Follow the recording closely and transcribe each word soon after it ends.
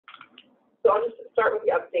So I'll just start with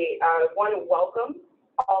the update. Want to welcome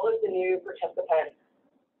all of the new participants.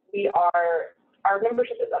 Our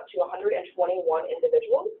membership is up to 121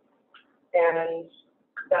 individuals, and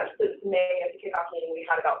that since May at the kickoff meeting, we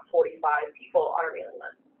had about 45 people on our mailing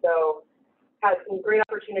list. So had some great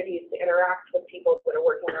opportunities to interact with people that are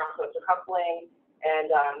working around coastal coupling,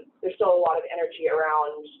 and there's still a lot of energy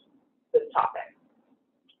around this topic.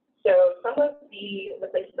 So some of the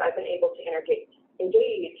places I've been able to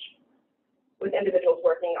engage with individuals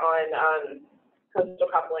working on coastal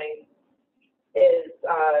coupling is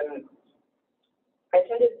I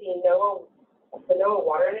attended the NOAA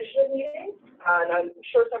Water Initiative meeting, and I'm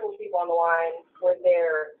sure several people on the line were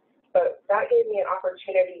there, but that gave me an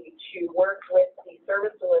opportunity to work with the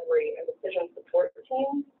service delivery and decision support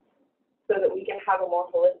team so that we can have a more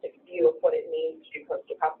holistic view of what it means to do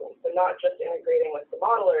coastal coupling. So not just integrating with the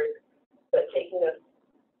modelers, but taking into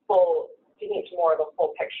more of a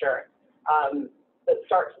full picture that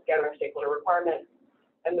starts with gathering stakeholder requirements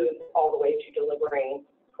and moves all the way to delivering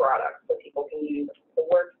products so people can use the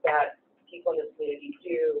work that people in this community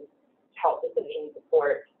do to help decision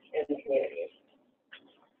support in the community.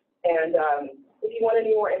 And if you want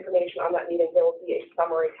any more information on that meeting, there will be a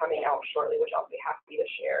summary coming out shortly, which I'll be happy to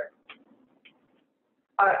share.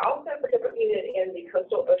 I also participated in the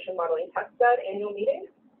Coastal Ocean Modeling Test Bed annual meeting.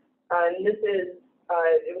 And this is,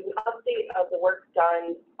 it was an update of the work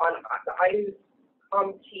done on the IU's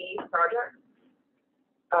COMT project.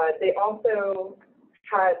 They also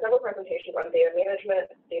had several presentations on data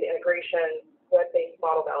management, data integration, web-based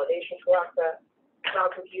model validation tool access,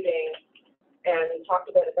 cloud computing, and talked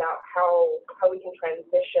a bit about how we can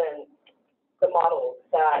transition the models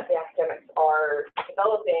that the academics are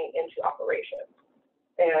developing into operations.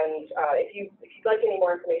 And if you'd like any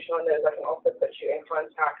more information on those, I can also put you in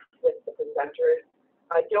contact with the presenters.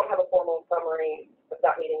 I don't have a formal summary of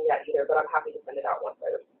that meeting yet either, but I'm happy to send it out once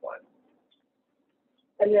I receive one.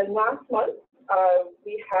 And then last month,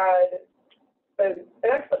 we had an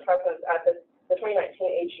excellent presence at the 2019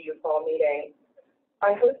 AGU fall meeting.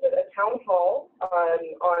 I hosted a town hall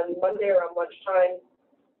on Monday around lunchtime.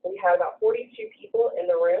 We had about 42 people in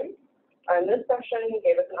the room. And this session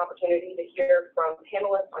gave us an opportunity to hear from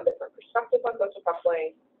panelists on different perspectives on coastal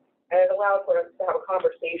coupling, and it allowed for us to have a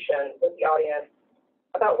conversation with the audience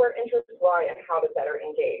about where interests lie and how to better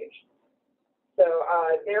engage. So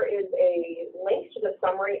there is a link to the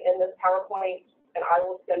summary in this PowerPoint, and I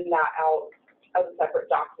will send that out as a separate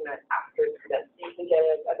document after this, so you can get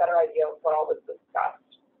a better idea of what all was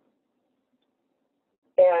discussed.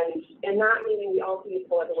 And in that meeting, we also used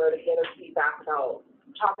Collaborate to gather feedback about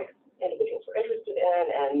topics individuals were interested in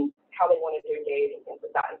and how they wanted to engage and things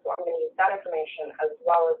like that. And so I'm going to use that information as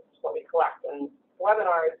well as what we collect in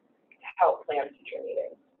webinars to help plan future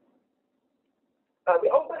meetings. We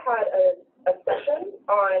also had a session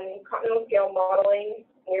on continental scale modeling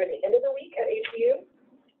near the end of the week at AGU.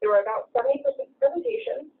 There were about 70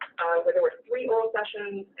 presentations, where there were 3 oral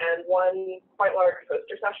sessions and 1 quite large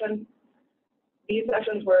poster session. These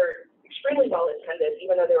sessions were extremely well attended,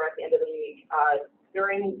 even though they were at the end of the week.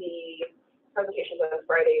 During the presentations on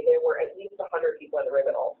Friday, there were at least 100 people in the room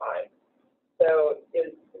at all times. So it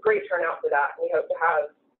was a great turnout for that. We hope to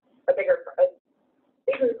have a bigger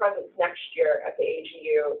presence next year at the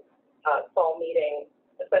AGU fall meeting,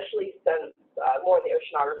 especially since more of the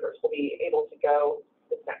oceanographers will be able to go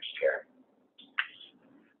this next year.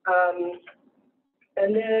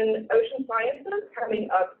 And then Ocean Sciences coming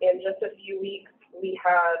up in just a few weeks. We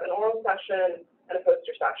have an oral session and a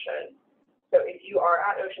poster session. So if you are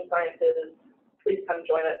at Ocean Sciences, please come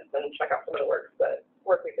join us and check out some of the work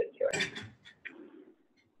we've been doing.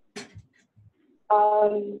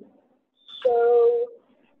 So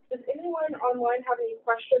does anyone online have any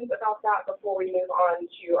questions about that before we move on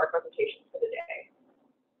to our presentations for the day?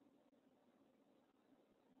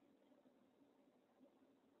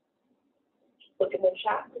 Look in the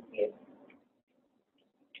chat to see if it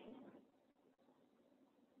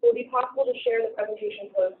will be possible to share the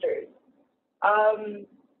presentation posters. I'm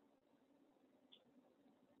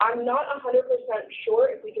not 100% sure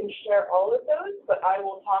if we can share all of those, but I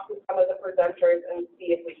will talk with some of the presenters and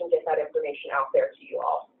see if we can get that information out there to you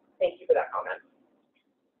all. Thank you for that comment.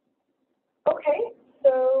 Okay,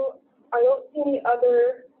 so I don't see any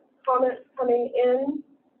other comments coming in.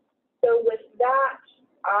 So with that,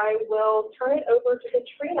 I will turn it over to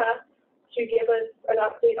Katrina to give us an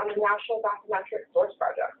update on the National Bathymetric Source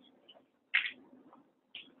project.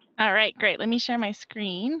 All right, great. Let me share my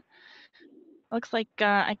screen. Looks like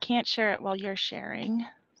I can't share it while you're sharing.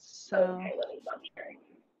 So okay, let me stop sharing.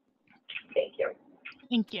 Thank you.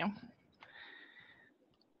 Thank you.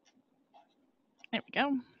 There we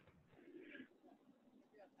go.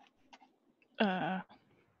 All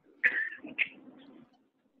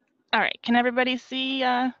right, can everybody see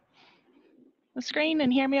the screen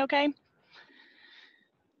and hear me okay?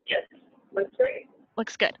 Yes, looks great.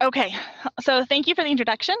 Looks good. Okay, so thank you for the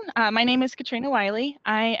introduction. My name is Katrina Wyllie.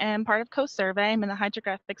 I am part of Coast Survey. I'm in the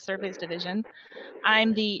Hydrographic Surveys Division.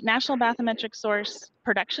 I'm the National Bathymetric Source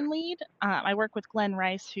production lead. I work with Glenn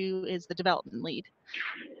Rice, who is the development lead.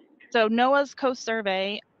 So NOAA's Coast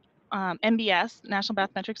Survey, NBS, National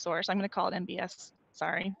Bathymetric Source, I'm going to call it NBS,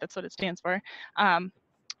 sorry, that's what it stands for,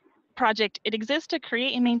 project, it exists to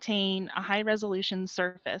create and maintain a high-resolution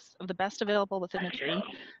surface of the best available bathymetry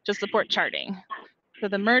to support charting. So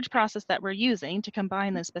the merge process that we're using to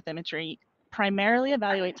combine this bathymetry primarily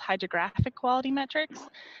evaluates hydrographic quality metrics,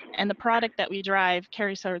 and the product that we derive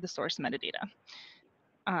carries over the source metadata.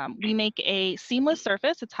 We make a seamless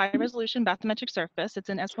surface. It's high resolution bathymetric surface. It's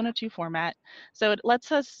in S102 format. So it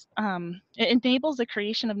lets us, it enables the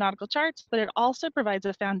creation of nautical charts, but it also provides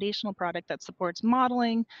a foundational product that supports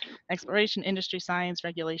modeling, exploration, industry science,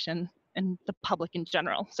 regulation, and the public in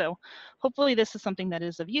general. So hopefully this is something that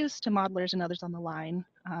is of use to modelers and others on the line.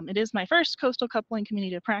 It is my first coastal coupling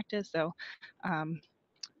community of practice, so I'm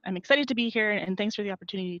excited to be here, and thanks for the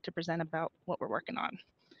opportunity to present about what we're working on.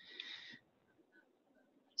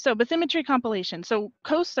 So bathymetry compilation. So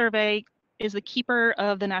Coast Survey is the keeper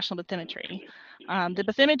of the national bathymetry. The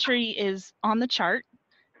bathymetry is on the chart,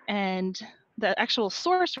 and the actual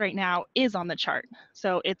source right now is on the chart.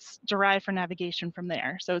 So it's derived for navigation from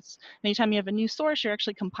there. So it's anytime you have a new source, you're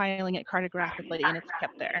actually compiling it cartographically, and it's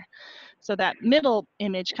kept there. So that middle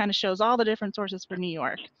image kind of shows all the different sources for New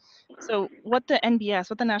York. So what the NBS,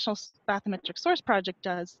 what the National Bathymetric Source Project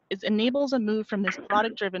does is enables a move from this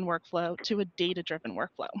product-driven workflow to a data-driven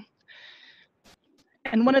workflow.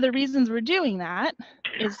 And one of the reasons we're doing that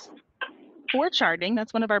is for charting.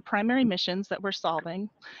 That's one of our primary missions that we're solving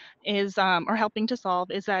is, or helping to solve,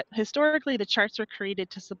 is that historically the charts were created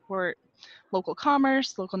to support local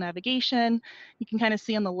commerce, local navigation. You can kind of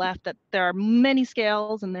see on the left that there are many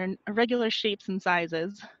scales and they're in irregular shapes and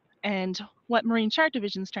sizes. And what Marine Chart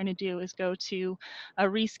Division is trying to do is go to a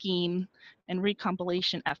rescheme and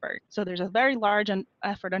recompilation effort. So there's a very large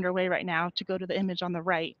effort underway right now to go to the image on the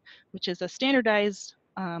right, which is a standardized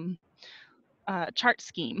chart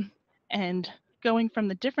scheme. And going from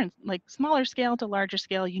the different, like smaller scale to larger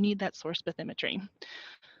scale, you need that source bathymetry.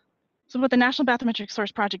 So what the National Bathymetric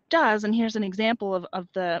Source Project does, and here's an example of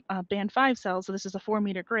the band 5 cells, so this is a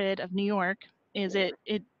 4-meter grid of New York, is it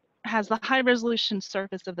has the high resolution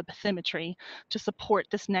surface of the bathymetry to support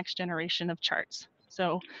this next generation of charts.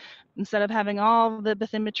 So instead of having all the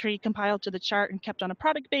bathymetry compiled to the chart and kept on a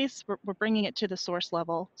product base, we're bringing it to the source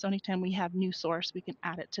level. So anytime we have new source, we can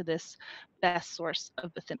add it to this best source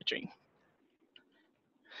of bathymetry.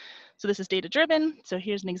 So this is data driven. So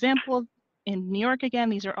here's an example in New York again.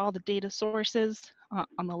 These are all the data sources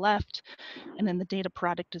on the left, and then the data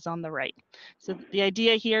product is on the right. So the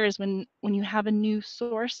idea here is when you have a new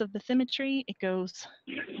source of bathymetry, it goes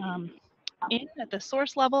in at the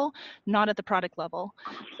source level, not at the product level.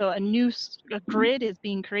 So a grid is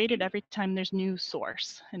being created every time there's new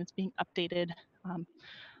source, and it's being updated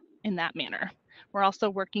in that manner. We're also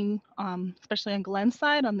working, especially on Glenn's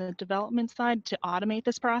side, on the development side, to automate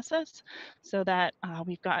this process so that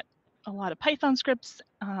we've got a lot of Python scripts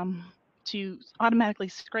to automatically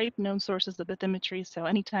scrape known sources of bathymetry. So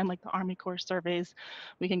anytime like the Army Corps surveys,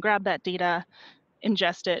 we can grab that data,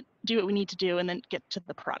 ingest it, do what we need to do, and then get to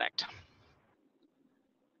the product.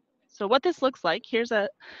 So what this looks like, here's a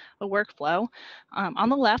workflow. On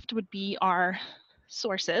the left would be our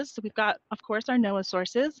sources. So we've got, of course, our NOAA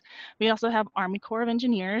sources. We also have Army Corps of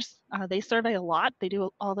Engineers. They survey a lot. They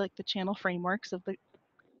do all the channel frameworks of the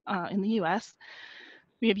in the U.S.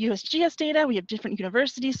 We have USGS data. We have different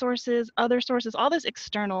university sources, other sources, all this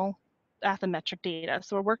external bathymetric data.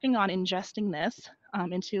 So we're working on ingesting this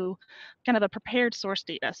into kind of a prepared source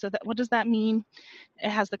data. So that, what does that mean?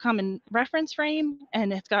 It has the common reference frame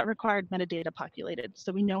and it's got required metadata populated.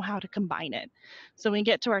 So we know how to combine it. So when we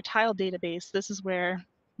get to our tile database, this is where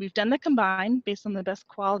we've done the combine based on the best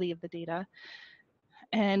quality of the data.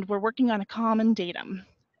 And we're working on a common datum.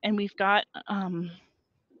 And we've got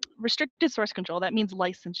restricted source control. That means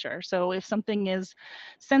licensure. So if something is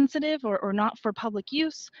sensitive or not for public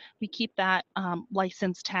use, we keep that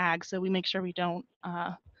license tag. So we make sure we don't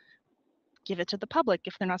give it to the public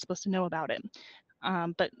if they're not supposed to know about it.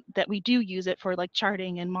 But that we do use it for like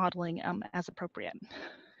charting and modeling as appropriate.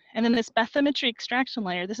 And then this bathymetry extraction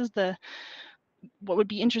layer, this is what would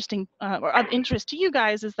be interesting or of interest to you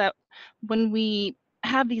guys is that when we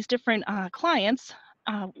have these different clients,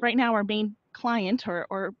 right now our main client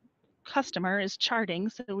or customer is charting.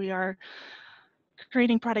 So we are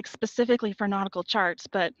creating products specifically for nautical charts,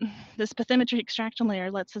 but this bathymetry extraction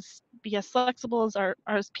layer lets us be as flexible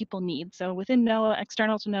as people need. So within NOAA,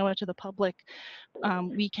 external to NOAA, to the public,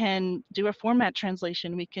 we can do a format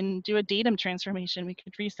translation, we can do a datum transformation, we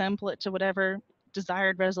could resample it to whatever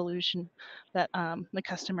desired resolution that the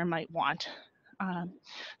customer might want.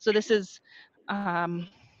 So this is,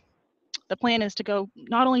 the plan is to go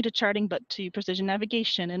not only to charting, but to precision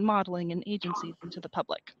navigation and modeling and agencies and to the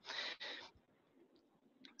public.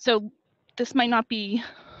 So this might not be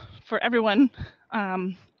for everyone.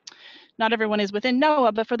 Not everyone is within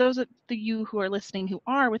NOAA, but for those of you who are listening who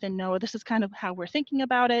are within NOAA, this is kind of how we're thinking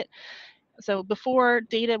about it. So before,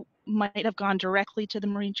 data might have gone directly to the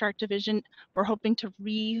Marine Chart Division. We're hoping to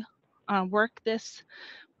rework this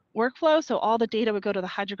workflow. So all the data would go to the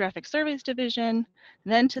Hydrographic Surveys Division,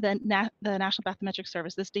 then to the National Bathymetric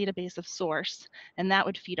Service, this database of source, and that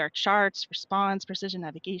would feed our charts, response, precision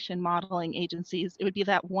navigation, modeling agencies. It would be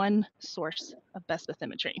that one source of best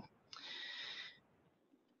bathymetry.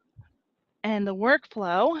 And the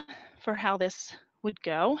workflow for how this would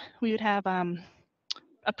go, we would have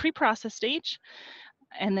a pre-process stage,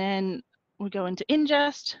 and then we go into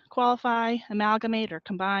ingest, qualify, amalgamate or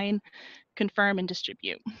combine, confirm, and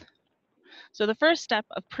distribute. So the first step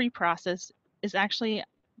of pre-process is actually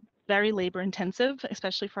very labor intensive,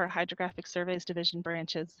 especially for our Hydrographic Surveys Division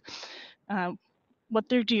branches. What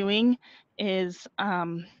they're doing is,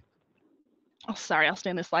 oh, sorry, I'll stay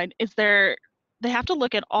on this slide, is they have to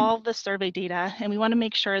look at all the survey data, and we want to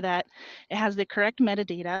make sure that it has the correct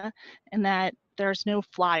metadata and that there's no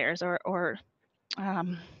flyers or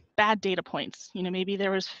bad data points. You know, maybe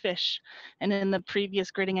there was fish, and in the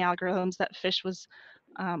previous gridding algorithms, that fish was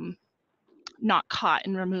not caught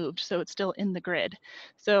and removed, so it's still in the grid.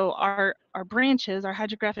 So our branches, our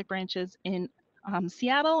hydrographic branches in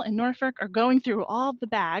Seattle and Norfolk are going through all the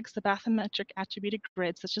bags, the bathymetric attributed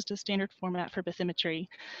grids. That's just a standard format for bathymetry.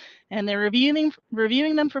 And they're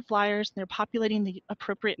reviewing them for flyers, they're populating the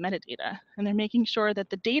appropriate metadata, and they're making sure that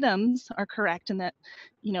the datums are correct and that,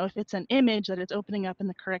 you know, if it's an image, that it's opening up in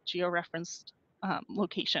the correct georeferenced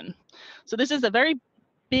location. So this is a very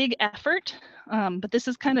big effort, but this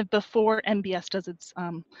is kind of before NBS does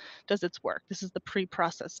its work. This is the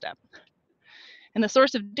pre-process step. And the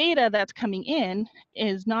source of data that's coming in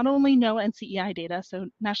is not only NOAA and CEI data, so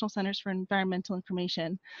National Centers for Environmental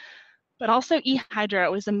Information, but also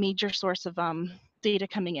eHydro is a major source of data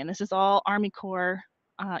coming in. This is all Army Corps.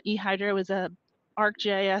 eHydro is a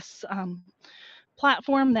ArcGIS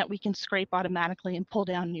platform that we can scrape automatically and pull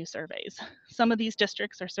down new surveys. Some of these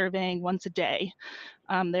districts are surveying once a day.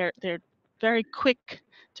 They're very quick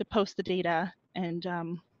to post the data,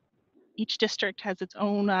 and each district has its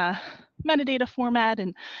own metadata format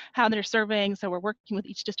and how they're surveying. So we're working with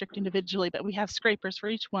each district individually, but we have scrapers for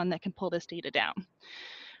each one that can pull this data down.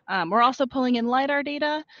 We're also pulling in LiDAR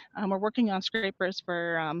data. We're working on scrapers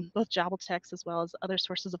for both JABLTEX as well as other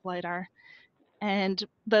sources of LiDAR. And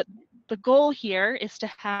the goal here is to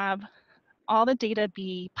have all the data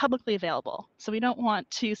be publicly available. So we don't want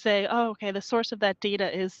to say, oh, okay, the source of that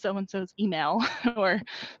data is so-and-so's email or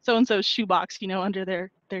so-and-so's shoebox, you know, under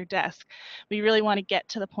their desk. We really want to get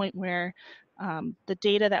to the point where the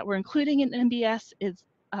data that we're including in NBS is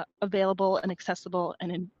available and accessible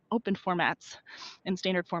and in open formats and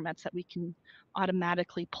standard formats that we can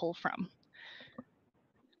automatically pull from.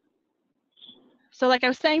 So like I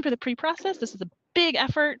was saying, for the pre-process, this is a big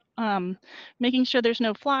effort, making sure there's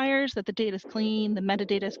no flyers, that the data is clean, the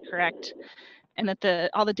metadata is correct, and that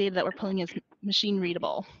all the data that we're pulling is machine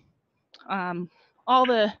readable. All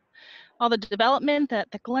the development that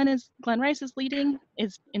Glenn Rice is leading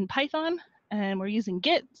is in Python, and we're using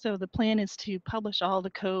Git. So the plan is to publish all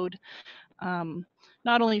the code,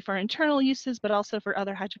 not only for internal uses, but also for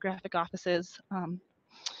other hydrographic offices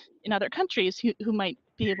in other countries who might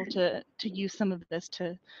be able to use some of this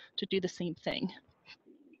to do the same thing.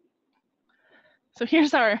 So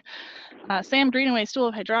here's our Sam Greenaway's tool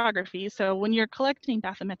of hydrography. So when you're collecting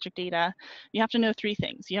bathymetric data, you have to know three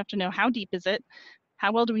things. You have to know how deep is it,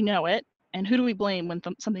 how well do we know it, and who do we blame when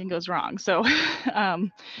something goes wrong. So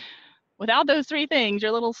without those three things,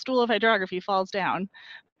 your little stool of hydrography falls down.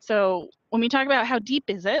 So when we talk about how deep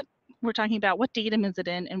is it, we're talking about what datum is it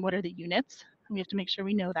in and what are the units. We have to make sure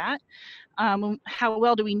we know that. How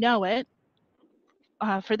well do we know it?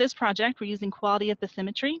 For this project, we're using quality of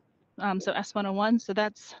bathymetry, so S101. So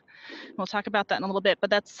that's, we'll talk about that in a little bit, but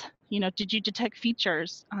that's, you know, did you detect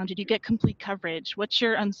features? Did you get complete coverage? What's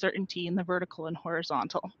your uncertainty in the vertical and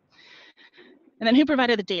horizontal? And then who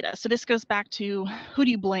provided the data? So this goes back to who do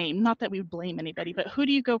you blame? Not that we would blame anybody, but who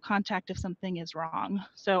do you go contact if something is wrong?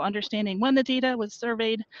 So understanding when the data was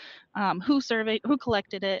surveyed, who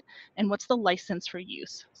collected it, and what's the license for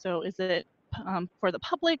use? So is it for the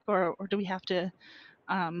public, or do we have to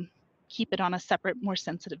keep it on a separate, more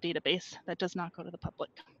sensitive database that does not go to the public?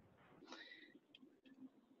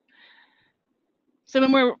 So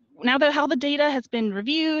now that how the data has been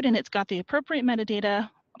reviewed and it's got the appropriate metadata,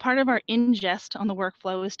 part of our ingest on the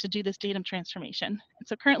workflow is to do this datum transformation. And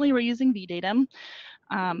so currently we're using VDatum.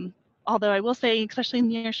 Although I will say, especially in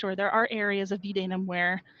the nearshore, there are areas of VDatum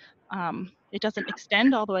where it doesn't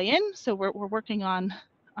extend all the way in. So we're working on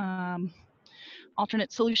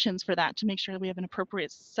alternate solutions for that to make sure that we have an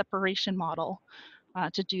appropriate separation model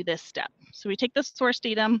to do this step. So we take the source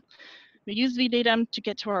datum, we use VDatum to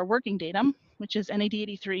get to our working datum, which is NAD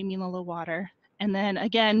 83 mean low water. And then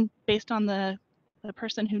again, based on the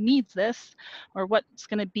person who needs this, or what's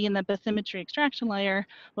going to be in the bathymetry extraction layer,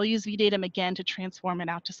 we'll use VDatum again to transform it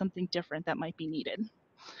out to something different that might be needed.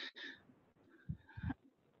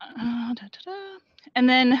 And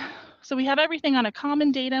then, so we have everything on a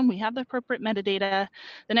common datum, we have the appropriate metadata.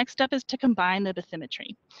 The next step is to combine the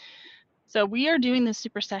bathymetry. So we are doing this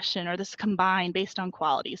supersession or this combine based on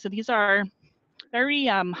quality. So these are very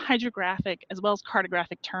hydrographic as well as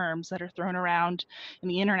cartographic terms that are thrown around in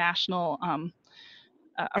the international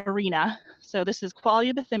arena. So this is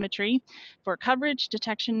quality of bathymetry for coverage,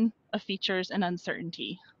 detection of features, and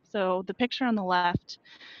uncertainty. So the picture on the left,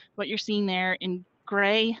 what you're seeing there in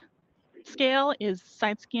gray scale is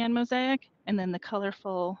side scan mosaic, and then the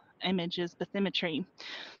colorful image is bathymetry.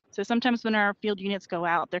 So sometimes when our field units go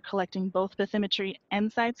out, they're collecting both bathymetry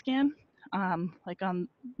and side scan,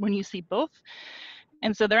 when you see both.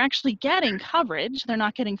 And so they're actually getting coverage. They're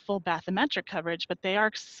not getting full bathymetric coverage, but they are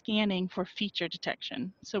scanning for feature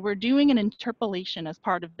detection. So we're doing an interpolation as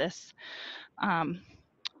part of this,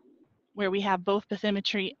 where we have both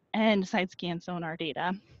bathymetry and side scan sonar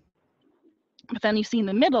data. But then you see in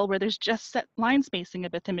the middle where there's just set line spacing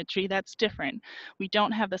of bathymetry, that's different. We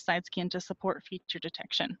don't have the side scan to support feature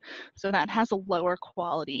detection. So that has a lower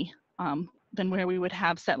quality than where we would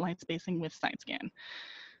have set line spacing with side scan.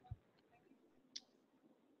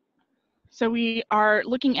 So we are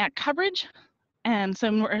looking at coverage. And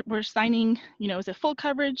so we're assigning, is it full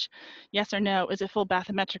coverage? Yes or no. Is it full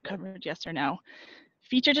bathymetric coverage? Yes or no.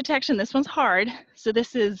 Feature detection, this one's hard. So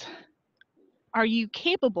this is, are you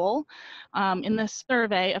capable in this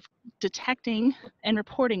survey of detecting and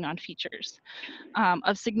reporting on features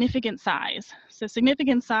of significant size? So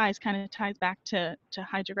significant size kind of ties back to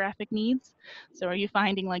hydrographic needs. So are you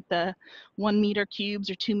finding like the 1 meter cubes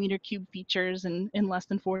or 2 meter cube features in less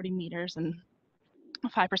than 40 meters and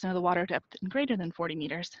 5% of the water depth and greater than 40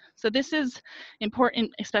 meters. So this is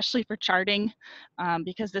important, especially for charting,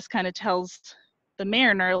 because this kind of tells the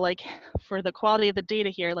mariner, like, for the quality of the data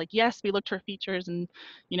here, like, yes, we looked for features and,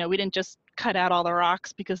 we didn't just cut out all the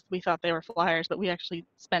rocks because we thought they were flyers, but we actually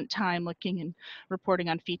spent time looking and reporting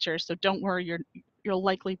on features. So don't worry, you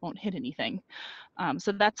likely won't hit anything.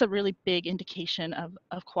 So that's a really big indication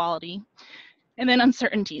of quality. And then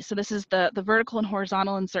uncertainty. So this is the vertical and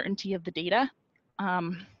horizontal uncertainty of the data.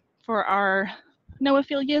 For our NOAA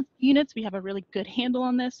field units, we have a really good handle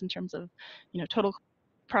on this in terms of, total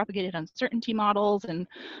propagated uncertainty models and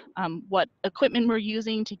what equipment we're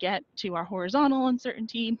using to get to our horizontal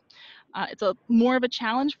uncertainty. It's more of a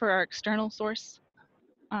challenge for our external source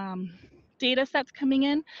data sets coming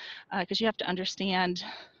in, because you have to understand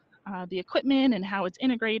the equipment and how it's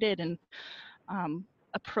integrated and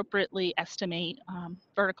appropriately estimate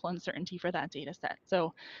vertical uncertainty for that data set.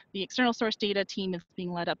 So the external source data team is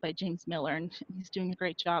being led up by James Miller, and he's doing a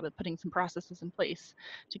great job of putting some processes in place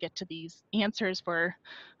to get to these answers for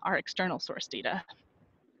our external source data.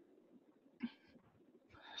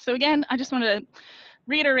 So again, I just want to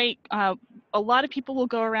reiterate, a lot of people will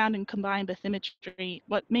go around and combine bathymetry.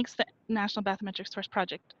 What makes the National Bathymetric Source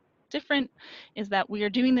project different is that we are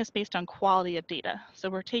doing this based on quality of data. So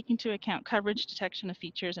we're taking into account coverage, detection of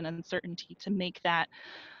features, and uncertainty to make that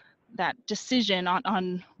decision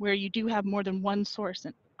on where you do have more than one source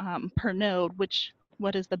per node,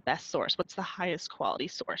 what is the best source? What's the highest quality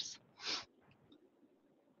source?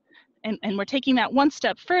 And we're taking that one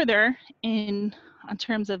step further in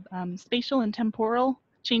terms of spatial and temporal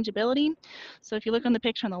changeability. So if you look on the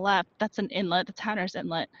picture on the left, that's an inlet, that's Hatteras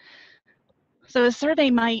Inlet. So a survey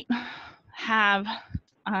might have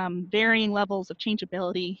varying levels of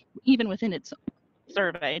changeability even within its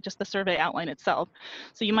survey, just the survey outline itself.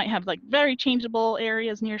 So you might have like very changeable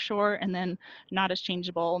areas near shore and then not as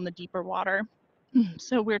changeable in the deeper water.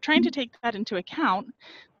 So we're trying to take that into account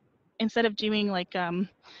instead of doing like,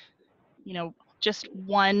 you know, just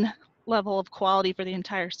one level of quality for the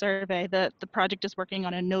entire survey, the project is working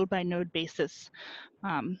on a node by node basis,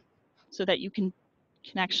 so that you can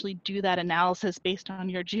actually do that analysis based on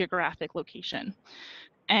your geographic location.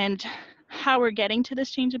 And how we're getting to this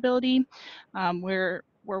changeability, we're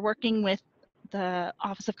working with the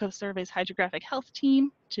Office of Coast Survey's Hydrographic Health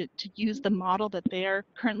team to use the model that they are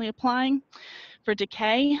currently applying for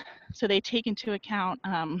decay. So they take into account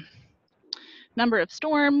number of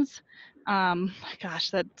storms. Gosh,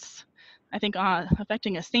 that's, I think,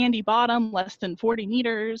 affecting a sandy bottom less than 40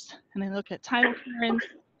 meters. And they look at tidal currents.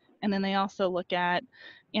 And then they also look at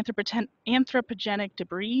anthropogenic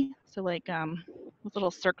debris. So like those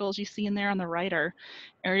little circles you see in there on the right are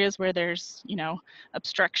areas where there's, you know,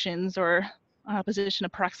 obstructions or position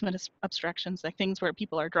approximate obstructions, like things where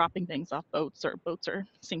people are dropping things off boats or boats are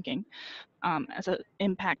sinking as an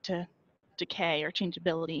impact to decay or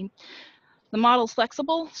changeability. The model's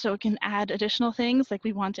flexible, so it can add additional things, like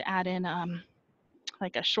we want to add in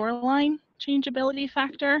like a shoreline changeability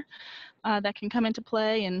factor that can come into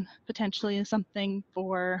play, and potentially something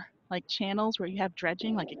for like channels where you have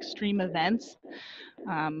dredging, like extreme events,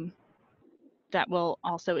 that will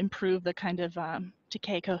also improve the kind of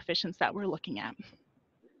decay coefficients that we're looking at.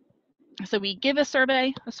 So we give a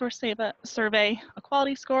survey, a source survey, a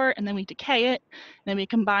quality score, and then we decay it, and then we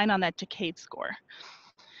combine on that decayed score.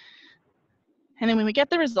 And then when we get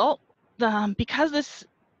the result, because this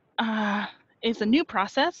is a new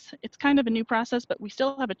process, it's kind of a new process, but we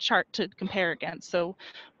still have a chart to compare against. So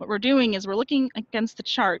what we're doing is we're looking against the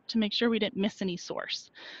chart to make sure we didn't miss any source.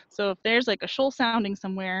 So if there's like a shoal sounding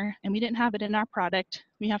somewhere and we didn't have it in our product,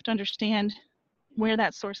 we have to understand where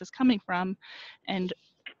that source is coming from. And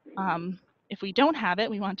if we don't have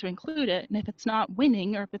it, we want to include it. And if it's not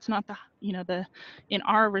winning, or if it's not the, you know, the, in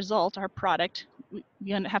our result, our product,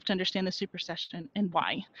 we have to understand the supersession and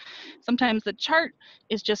why. Sometimes the chart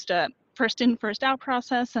is just a first in, first out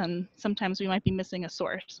process, and sometimes we might be missing a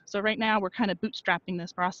source. So right now we're kind of bootstrapping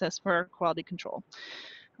this process for quality control.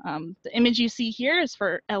 The image you see here is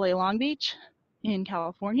for LA Long Beach in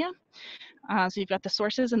California. So you've got the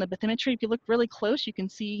sources and the bathymetry. If you look really close, you can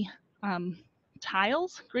see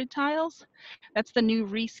tiles, grid tiles. That's the new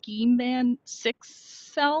rescheme band 6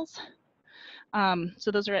 cells.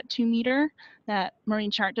 So those are at 2 meter that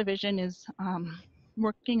Marine Chart Division is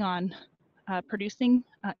working on producing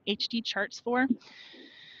HD charts for.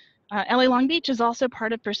 LA Long Beach is also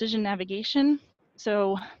part of precision navigation.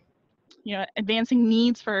 So, you know, advancing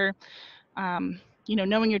needs for, you know,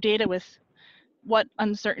 knowing your data with what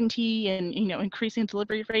uncertainty and, you know, increasing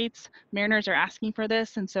delivery rates, mariners are asking for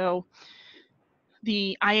this. And so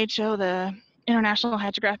the IHO, the International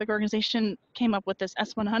Hydrographic Organization, came up with this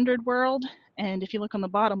S100 world. And if you look on the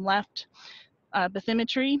bottom left,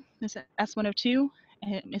 bathymetry, this S102,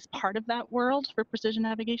 is part of that world for precision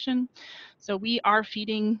navigation. So we are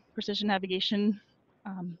feeding precision navigation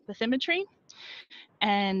bathymetry.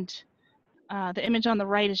 And the image on the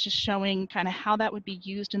right is just showing kind of how that would be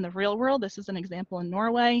used in the real world. This is an example in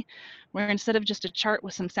Norway, where instead of just a chart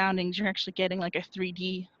with some soundings, you're actually getting like a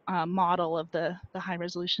 3D model of the high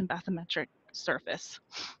resolution bathymetric surface.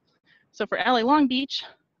 So for LA Long Beach,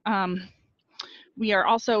 we are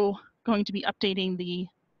also going to be updating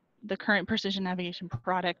the current precision navigation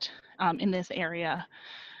product in this area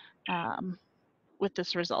with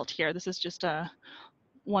this result here. This is just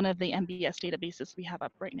one of the MBS databases we have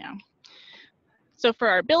up right now. So for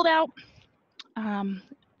our build out,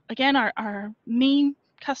 again, our main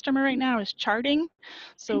customer right now is charting.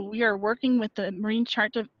 So we are working with the Marine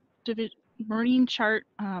Chart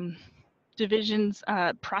Division's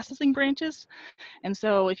processing branches. And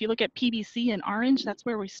so if you look at PBC in orange, that's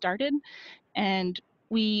where we started. And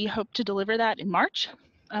we hope to deliver that in March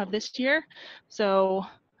of this year. So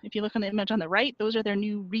if you look on the image on the right, those are their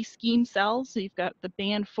new rescheme cells. So you've got the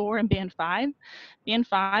band 4 and band 5. Band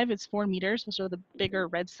 5 is 4 meters. Those are the bigger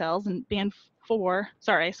red cells. And band 4,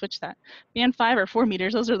 sorry, I switched that. Band 5 are 4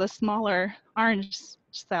 meters. Those are the smaller orange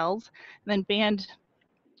cells. And then band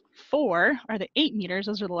 4 are the 8 meters.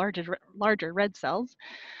 Those are the larger red cells.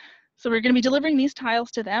 So we're going to be delivering these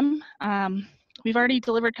tiles to them. We've already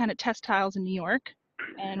delivered kind of test tiles in New York,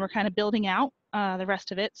 and we're kind of building out the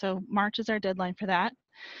rest of it. So March is our deadline for that.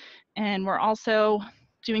 And we're also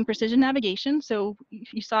doing precision navigation. So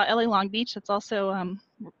if you saw LA Long Beach, that's also,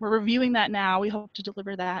 we're reviewing that now. We hope to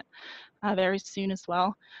deliver that very soon as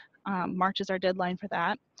well. March is our deadline for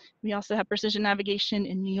that. We also have precision navigation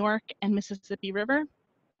in New York and Mississippi River.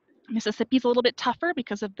 Mississippi's a little bit tougher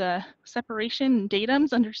because of the separation and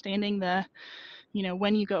datums, understanding the, you know,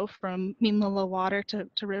 when you go from mean low water to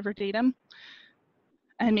river datum.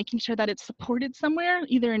 and making sure that it's supported somewhere,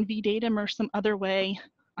 either in VDatum or some other way,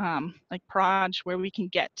 like Proj, where we can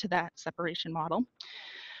get to that separation model.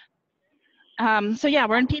 So yeah,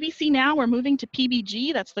 we're in PBC now. We're moving to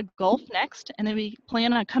PBG, that's the Gulf next, and then we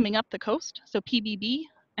plan on coming up the coast, so PBB,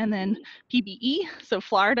 and then PBE, so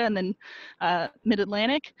Florida, and then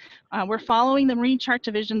Mid-Atlantic. We're following the Marine Chart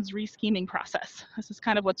Division's rescheming process. This is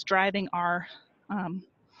kind of what's driving our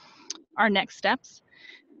next steps.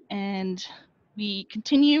 And we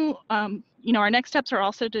continue, our next steps are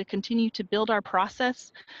also to continue to build our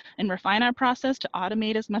process and refine our process to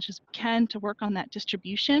automate as much as we can to work on that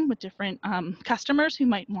distribution with different customers who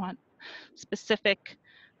might want specific,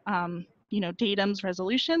 datums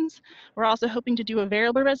resolutions. We're also hoping to do a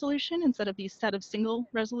variable resolution instead of these set of single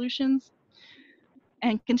resolutions,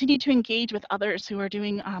 and continue to engage with others who are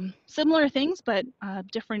doing similar things, but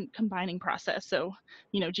different combining process. So,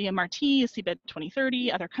 GMRT, Seabed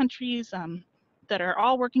 2030, other countries that are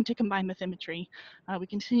all working to combine bathymetry. We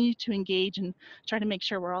continue to engage and try to make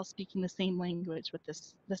sure we're all speaking the same language with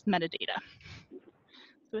this metadata.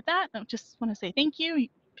 So with that, I just want to say thank you.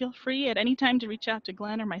 Feel free at any time to reach out to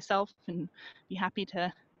Glenn or myself, and be happy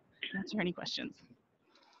to answer any questions.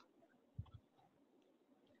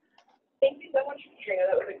 Thank you so much, Katrina.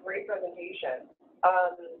 That was a great presentation.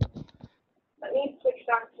 Let me switch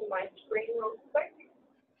back to my screen real quick.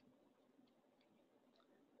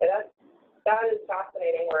 Yeah, that is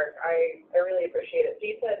fascinating work. I really appreciate it. So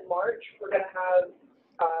you said March, we're going to have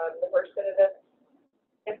the first bit of this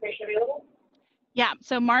information available? Yeah,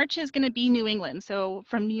 so March is going to be New England, so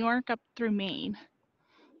from New York up through Maine.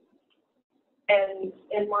 And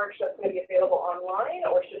in March, that's going to be available online,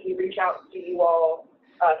 or should we reach out to you all,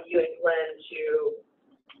 you and Glenn,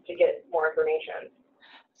 to get more information?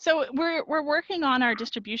 So we're working on our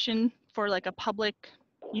distribution for like a public,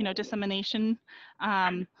 dissemination.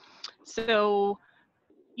 So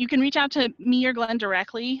you can reach out to me or Glenn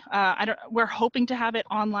directly. We're hoping to have it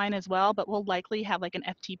online as well, but we'll likely have like an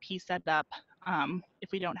FTP set up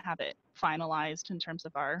if we don't have it finalized in terms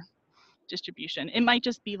of our distribution. It might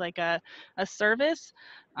just be like a service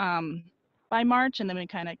by March, and then we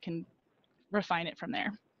kind of can refine it from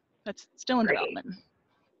there. That's still in development.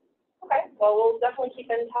 Okay, well, we'll definitely keep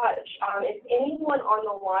in touch. If anyone on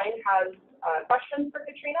the line has questions for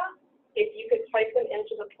Katrina, if you could type them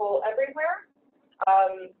into the poll everywhere.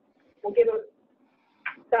 We'll give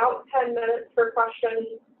about 10 minutes for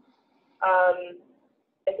questions.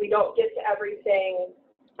 If we don't get to everything,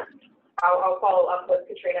 I'll follow up with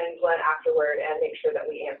Katrina and Glenn afterward and make sure that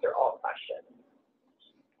we answer all questions.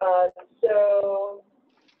 So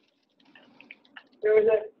there was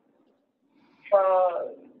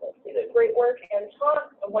let's see, the great work, and Tom,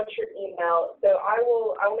 what's your email? So I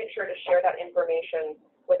will make sure to share that information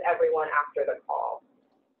with everyone after the call.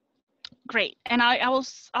 Great, and I'll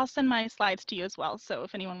send my slides to you as well. So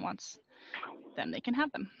if anyone wants them, they can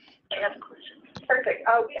have them. I have a question. Perfect.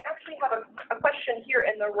 We actually have a question here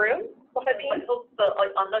in the room. Go ahead, I hope,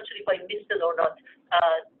 I'm not sure if I missed it or not.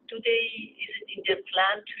 Today, is it in their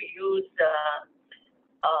plan to use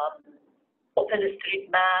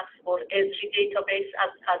OpenStreetMap or Esri database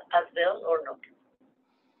as well, or not?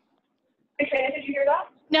 Katrina, did you hear that?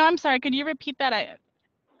 No, I'm sorry. Could you repeat that? Is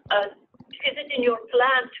it in your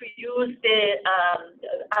plan to use the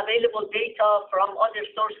available data from other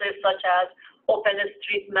sources such as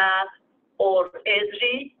OpenStreetMap or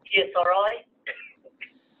Esri, PSRI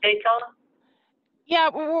data? Yeah,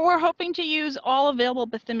 we're hoping to use all available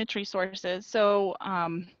bathymetry sources. So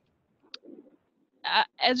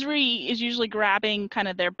Esri is usually grabbing kind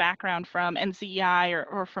of their background from NCEI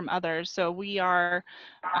or from others. So we are,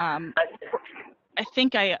 I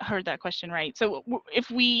think I heard that question right. So if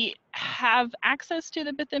we have access to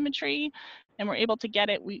the bathymetry and we're able to get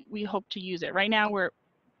it, we hope to use it. Right now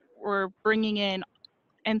we're bringing in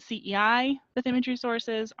NCEI bathymetry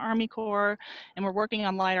sources, Army Corps, and we're working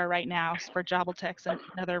on LIDAR right now for Jabaltex and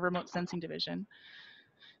another remote sensing division.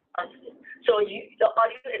 So are you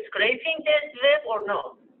scraping this web or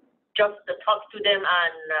no? Just to talk to them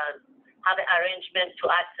and have an arrangement to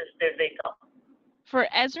access their data? For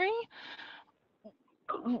Esri?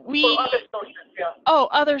 For other sources, yeah. Oh,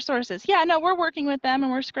 other sources. Yeah, no, we're working with them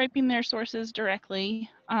and we're scraping their sources directly.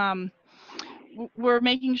 We're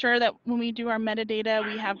making sure that when we do our metadata,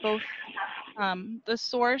 we have both the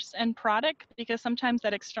source and product, because sometimes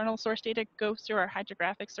that external source data goes through our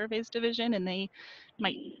hydrographic surveys division and they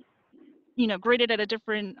might, grade it at a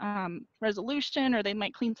different resolution, or they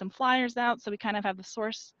might clean some flyers out. So we kind of have the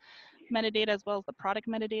source metadata as well as the product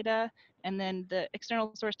metadata, and then the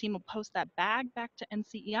external source team will post that bag back to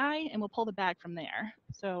NCEI and we'll pull the bag from there.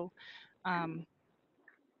 So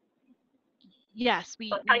Yes, So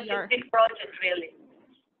we thank you, are. big project really.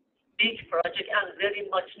 Big project and very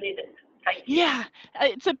much needed. Thank you. Yeah,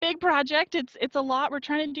 it's a big project. It's a lot. We're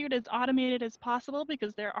trying to do it as automated as possible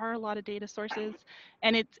because there are a lot of data sources,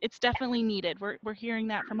 and it's definitely needed. We're hearing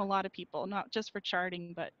that from a lot of people, not just for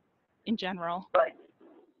charting, but in general. Right,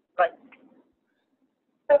 right.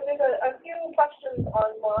 So there's a few questions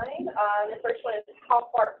online. The first one is how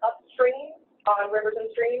far upstream on rivers and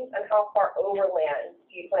streams, and how far overland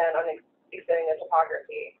do you plan on extending the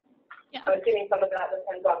topography? Yeah. I'm assuming some of that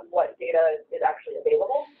depends on what data is actually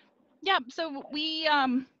available. Yeah, so we,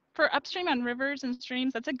 for upstream on rivers and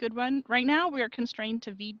streams, that's a good one. Right now, we are constrained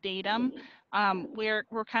to VDatum.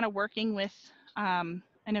 We're kind of working with, I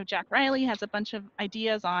know Jack Riley has a bunch of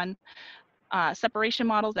ideas on separation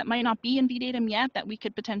models that might not be in VDatum yet that we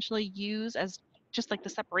could potentially use as just like the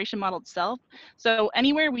separation model itself. So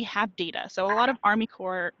anywhere we have data. So a lot of Army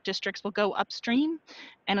Corps districts will go upstream,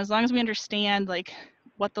 and as long as we understand like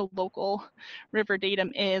what the local river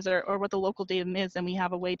datum is or what the local datum is, and we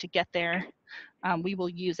have a way to get there, we will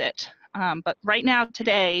use it. But right now,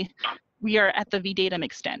 today, we are at the VDatum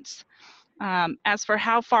extents. As for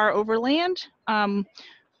how far overland, Glenn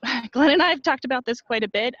and I have talked about this quite a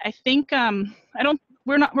bit. I think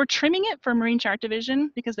we're trimming it for Marine Chart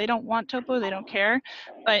Division because they don't want topo, they don't care.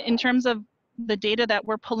 But in terms of the data that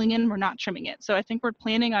we're pulling in, we're not trimming it. So I think we're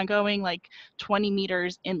planning on going like 20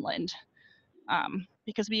 meters inland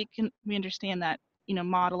because we understand that, you know,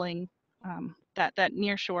 modeling that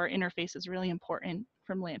nearshore interface is really important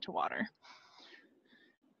from land to water.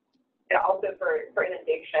 And also for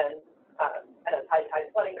inundation and as high tide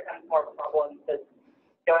flooding becomes more of a problem, because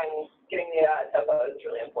getting the topo is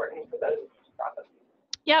really important for those processes.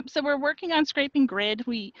 Yep, so we're working on scraping grid.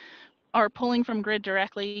 We are pulling from grid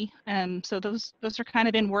directly, so those are kind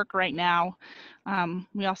of in work right now.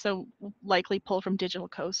 We also likely pull from Digital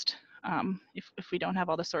Coast if we don't have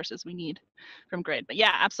all the sources we need from grid. But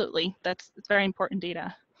yeah, absolutely, it's very important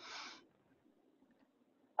data.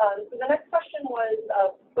 So the next question was,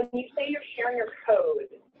 when you say you're sharing your code,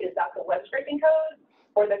 is that the web scraping code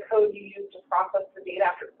or the code you use to process the data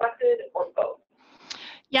after collected, or both?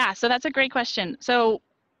 Yeah, so that's a great question. So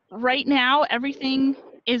right now, everything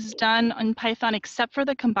is done in Python except for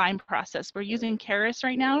the combine process. We're using Keras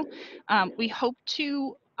right now. We hope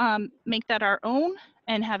to make that our own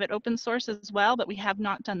and have it open source as well, but we have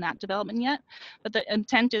not done that development yet. But the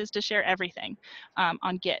intent is to share everything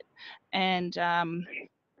on Git. And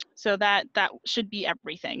so that should be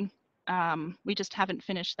everything. We just haven't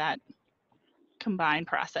finished that combine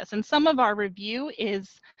process. And some of our review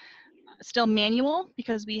is still manual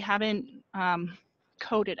because we haven't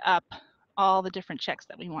coded up all the different checks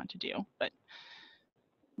that we want to do. But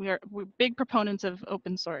we're big proponents of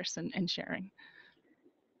open source and sharing.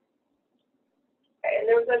 Okay, and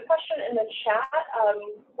there was a question in the chat.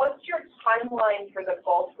 What's your timeline for the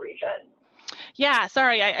Gulf region? Yeah,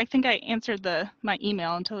 sorry, I think I answered my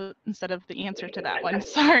email instead of the answer to that one.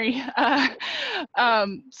 Sorry.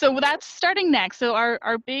 So that's starting next. So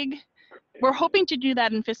we're hoping to do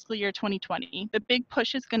that in fiscal year 2020. The big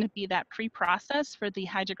push is going to be that pre-process for the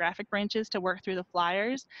hydrographic branches to work through the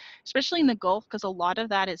flyers, especially in the Gulf, because a lot of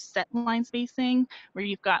that is set line spacing, where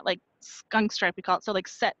you've got like skunk stripe, we call it, so like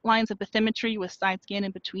set lines of bathymetry with side scan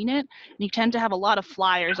in between it, and you tend to have a lot of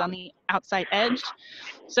flyers on the outside edge.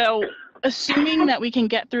 So assuming that we can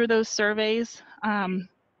get through those surveys,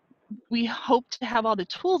 we hope to have all the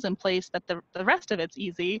tools in place that the rest of it's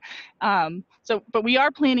easy. But we are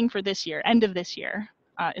planning for this year, end of this year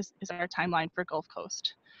is our timeline for Gulf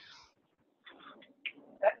Coast.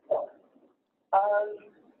 Excellent.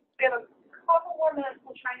 We have a couple more minutes.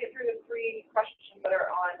 We'll try and get through the 3 questions that are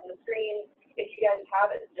on the screen. If you guys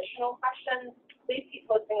have additional questions, please keep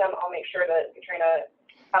posting them. I'll make sure that Katrina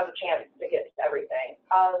has a chance to get to everything.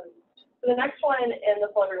 So the next one in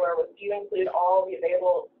the Full Everywhere was, do you include all the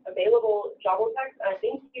available Jobble text? And I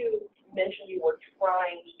think you mentioned you were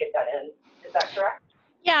trying to get that in. Is that correct?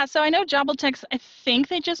 Yeah, so I know JobbleText, I think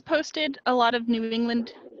they just posted a lot of New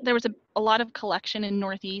England. There was a lot of collection in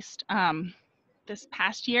Northeast this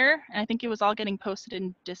past year, and I think it was all getting posted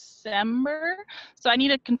in December. So I need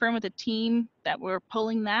to confirm with the team that we're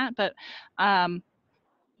pulling that, but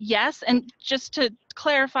yes, and just to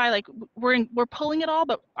clarify, like we're pulling it all,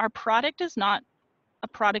 but our product is not a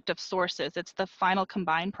product of sources. It's the final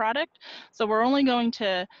combined product. So we're only going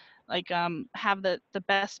to like have the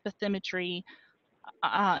best bathymetry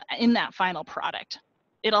in that final product.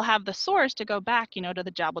 It'll have the source to go back, you know, to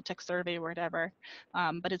the JobbleText survey or whatever.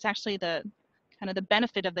 But it's actually the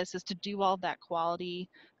benefit of this is to do all that quality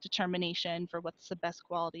determination for what's the best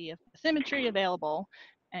quality of bathymetry available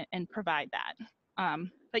and provide that.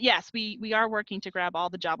 But yes, we are working to grab all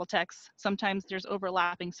the Jobble techs. Sometimes there's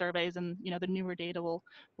overlapping surveys, and the newer data will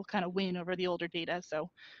kind of win over the older data. So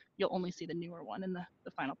you'll only see the newer one in the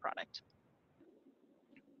final product.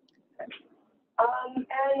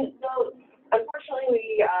 And so, unfortunately,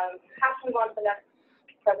 we have to move on to the next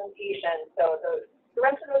presentation. So the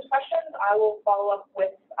rest of those questions, I will follow up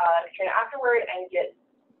with Katrina afterward and get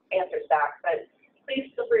answers back. But please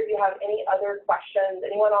feel free if you have any other questions,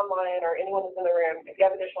 anyone online or anyone who's in the room, if you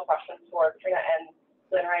have additional questions for Katrina and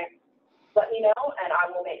Lynn, let me know, and I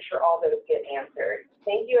will make sure all those get answered.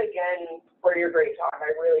 Thank you again for your great talk.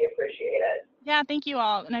 I really appreciate it. Yeah, thank you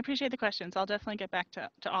all, and I appreciate the questions. I'll definitely get back to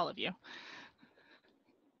all of you.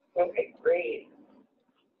 Okay, great.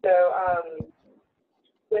 So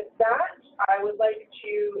with that, I would like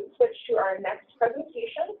to switch to our next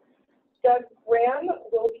presentation. Doug Graham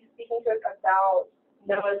will be speaking to us about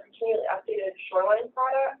NOAA's continually updated shoreline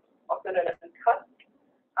product, also known as CUSP.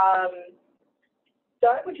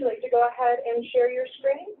 Doug, would you like to go ahead and share your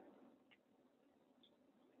screen?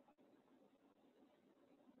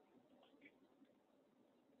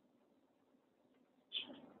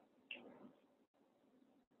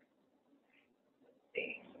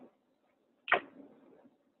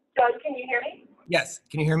 Doug, can you hear me? Yes,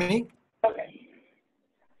 can you hear me? Okay.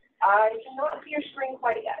 I cannot see your screen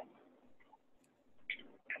quite yet.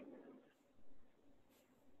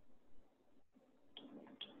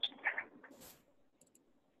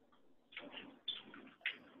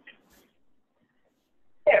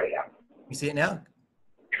 There we go. You see it now?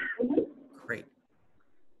 Mm-hmm. Great.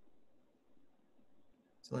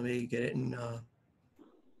 So let me get it in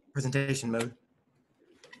presentation mode.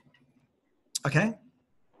 Okay.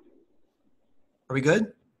 Are we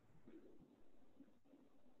good?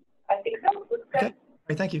 I think so. Looks good. Okay.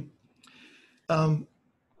 Great, thank you.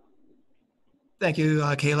 Thank you,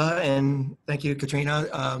 Kayla, and thank you,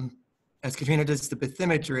 Katrina. As Katrina does the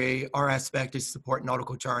bathymetry, our aspect is to support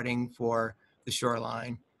nautical charting for the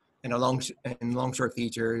shoreline and longshore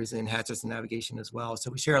features and hazards and navigation as well.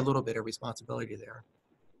 So we share a little bit of responsibility there.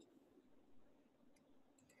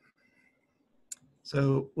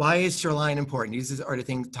 So why is shoreline important? These are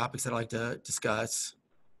the topics that I like to discuss.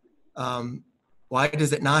 Why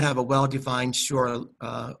does it not have a well-defined shore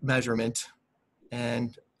measurement?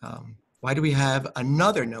 And why do we have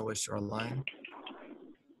another NOAA shoreline?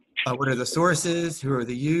 What are the sources? Who are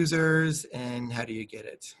the users? And how do you get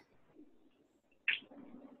it?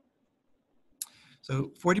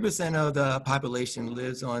 So 40% of the population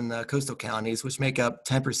lives on the coastal counties, which make up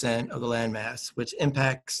 10% of the landmass, which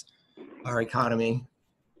impacts our economy.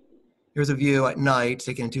 Here's a view at night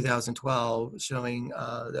taken in 2012 showing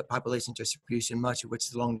the population distribution, much of which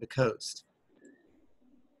is along the coast.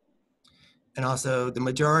 And also the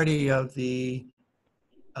majority of the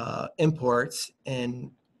imports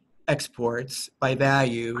and exports by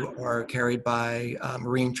value are carried by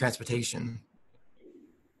marine transportation.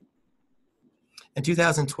 In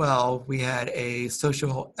 2012, we had a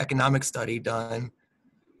social economic study done,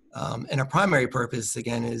 and our primary purpose,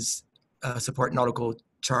 again, is support nautical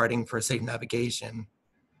charting for safe navigation.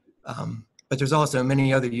 But there's also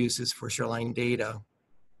many other uses for shoreline data.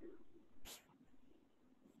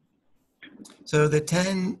 So the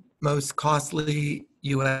 10 most costly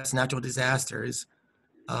U.S. natural disasters,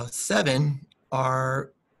 7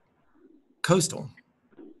 are coastal.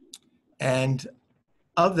 And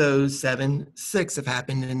of those 7, 6 have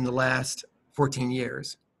happened in the last 14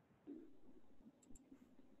 years.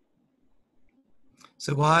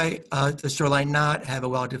 So why does shoreline not have a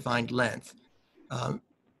well-defined length?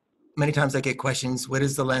 Many times I get questions, what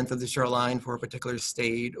is the length of the shoreline for a particular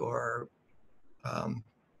state or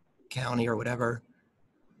county or whatever?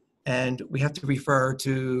 And we have to refer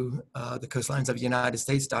to the Coastlines of the United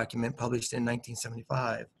States document published in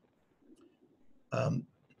 1975.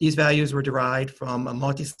 These values were derived from a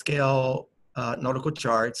multi-scale nautical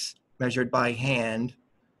charts measured by hand,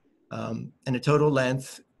 and the total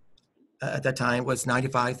length at that time was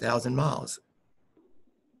 95,000 miles.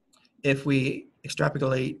 If we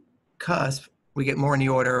extrapolate CUSP, we get more in the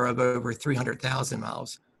order of over 300,000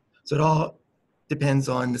 miles. So it all depends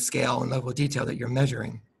on the scale and level of detail that you're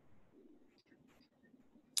measuring.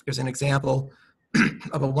 Here's an example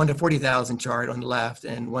of a 1 to 40,000 chart on the left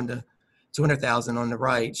and 1 to 200,000 on the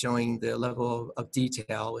right, showing the level of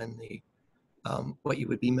detail and the what you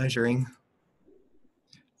would be measuring.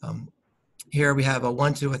 Here we have a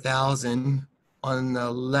 1 to 1,000 on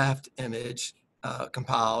the left image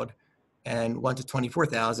compiled, and 1 to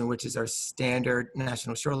 24,000, which is our standard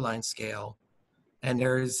national shoreline scale. And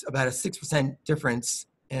there's about a 6% difference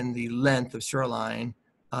in the length of shoreline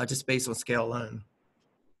just based on scale alone.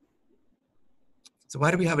 So why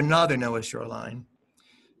do we have another NOAA shoreline?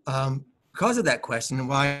 Because of that question,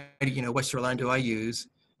 why, what shoreline do I use?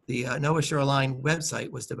 The NOAA shoreline website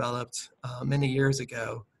was developed many years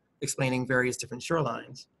ago, explaining various different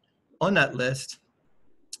shorelines. On that list,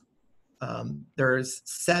 there's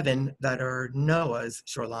 7 that are NOAA's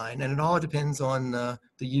shoreline, and it all depends on the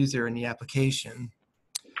user and the application.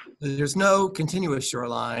 There's no continuous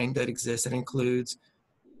shoreline that exists that includes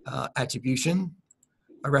attribution,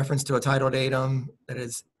 a reference to a tidal datum that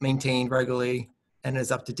is maintained regularly and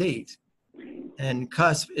is up to date. And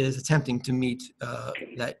CUSP is attempting to meet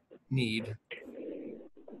that need.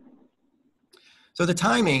 So the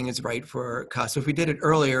timing is right for CUSP. If we did it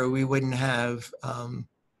earlier, we wouldn't have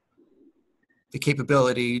the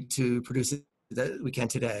capability to produce it that we can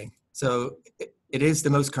today. So it is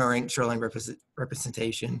the most current shoreline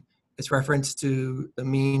representation. It's referenced to the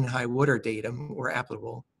mean high water datum or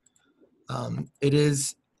applicable. It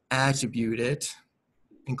is attributed,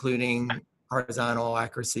 including horizontal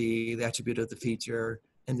accuracy, the attribute of the feature,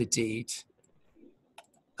 and the date.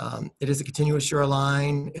 It is a continuous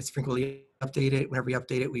shoreline. It's frequently updated. Whenever we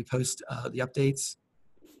update it, we post the updates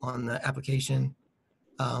on the application.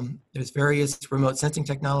 There's various remote sensing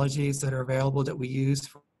technologies that are available that we use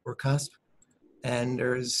for CUSP. And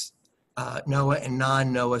there's NOAA and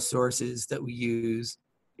non-NOAA sources that we use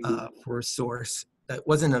for source that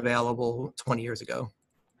wasn't available 20 years ago.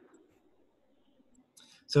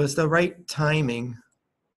 So it's the right timing,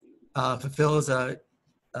 fulfills a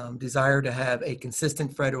desire to have a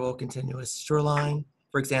consistent federal continuous shoreline.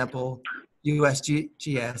 For example,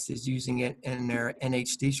 USGS is using it in their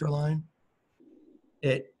NHD shoreline.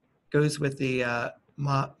 It goes with the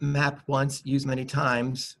map once, used many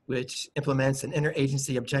times, which implements an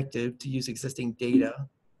interagency objective to use existing data.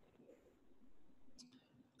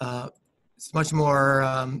 It's much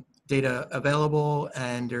more data available,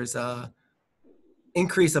 and there's a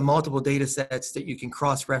increase of multiple data sets that you can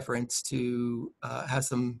cross-reference to have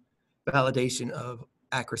some validation of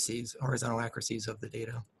accuracies, horizontal accuracies of the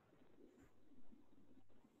data.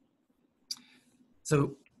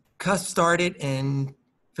 So CUSP started in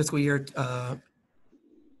fiscal year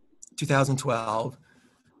 2012,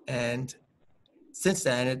 and since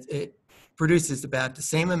then it produces about the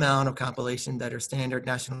same amount of compilation that our standard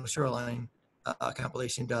national shoreline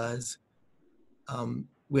compilation does,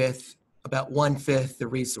 with about 1/5 the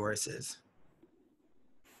resources.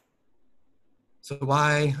 So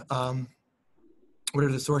why, what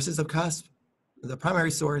are the sources of CUSP? The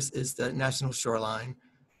primary source is the national shoreline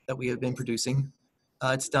that we have been producing.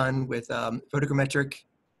 It's done with photogrammetric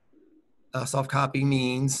soft copy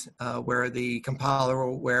means, where the compiler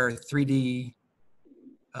will wear 3D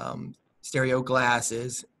stereo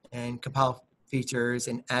glasses and compile features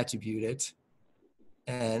and attribute it.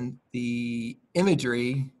 And the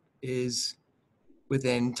imagery is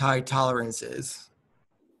within tide tolerances.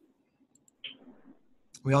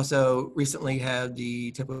 We also recently had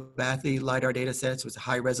the Bathy LiDAR data sets with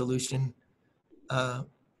high resolution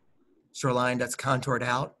shoreline that's contoured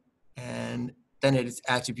out, and then it is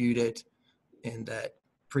attributed in that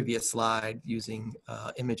previous slide using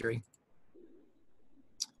imagery.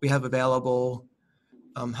 We have available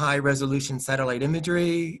high resolution satellite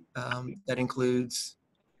imagery that includes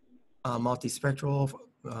multispectral.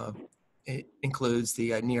 It includes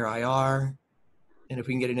the near IR, and if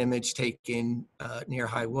we can get an image taken near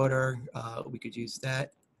high water, we could use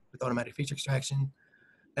that with automatic feature extraction.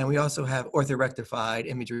 And we also have orthorectified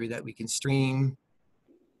imagery that we can stream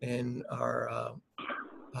in our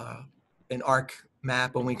in ARC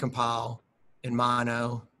map when we compile in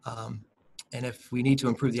mono. And if we need to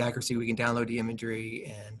improve the accuracy, we can download the imagery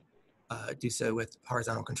and do so with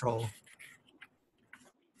horizontal control.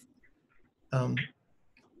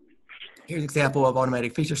 Here's an example of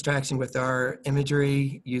automatic feature extraction with our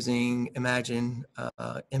imagery using Imagine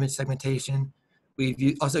image segmentation.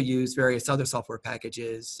 We've also used various other software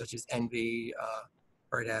packages such as Envy,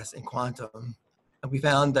 BirdS, and Quantum. And we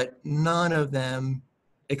found that none of them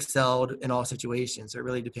excelled in all situations. It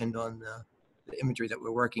really depends on the imagery that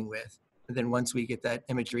we're working with. And then once we get that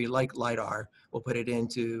imagery like LiDAR, we'll put it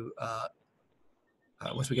into,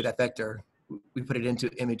 once we get that vector, we put it into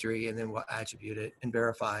imagery and then we'll attribute it and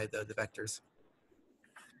verify the vectors.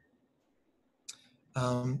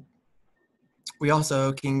 We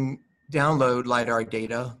also can download LiDAR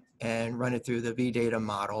data and run it through the VData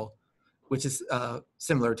model, which is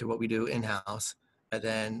similar to what we do in-house, and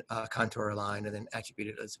then contour a line and then attribute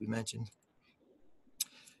it as we mentioned.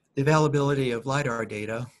 The availability of LiDAR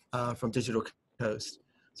data from Digital Coast.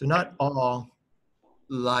 So not all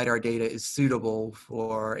LiDAR data is suitable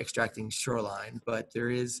for extracting shoreline, but there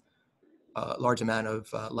is a large amount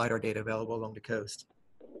of LiDAR data available along the coast.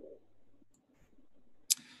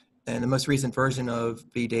 And the most recent version of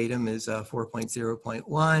VDatum is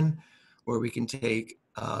 4.0.1, where we can take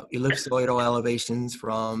ellipsoidal elevations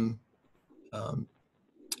from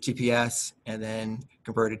GPS and then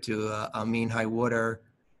convert it to a mean high water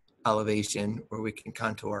elevation, where we can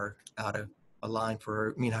contour out a line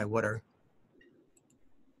for mean high water.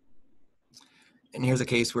 And here's a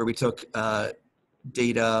case where we took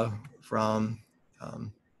data from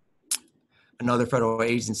another federal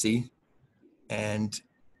agency and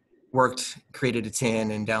created a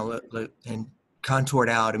tin and and contoured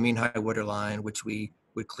out a mean high water line, which we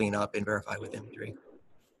would clean up and verify with imagery.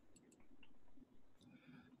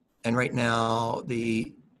 And right now,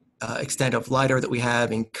 the extent of LiDAR that we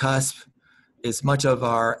have in CUSP is much of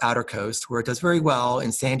our outer coast, where it does very well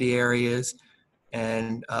in sandy areas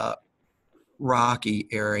and rocky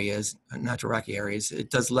areas, natural rocky areas.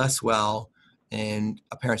 It does less well in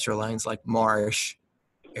apparent shorelines like marsh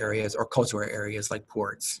areas or coastal areas like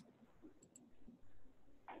ports.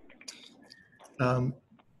 CUSP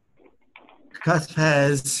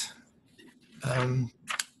has,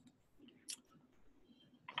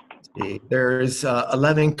 there's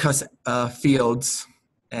 11 CUSP fields,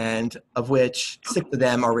 and of which 6 of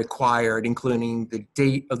them are required, including the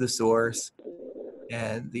date of the source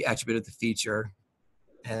and the attribute of the feature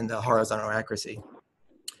and the horizontal accuracy.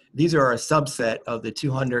 These are a subset of the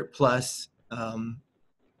 200 plus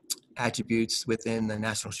attributes within the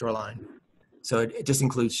national shoreline. So it just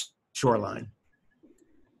includes shoreline.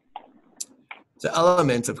 So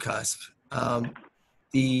elements of CUSP.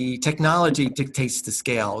 The technology dictates the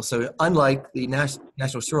scale. So unlike the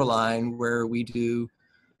national shoreline, where we do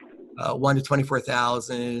 1 to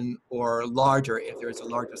 24,000 or larger, if there's a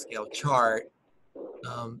larger scale chart,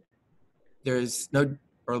 there's no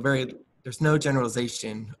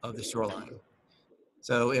generalization of the shoreline.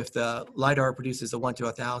 So if the LiDAR produces a 1 to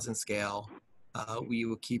 1,000 scale, we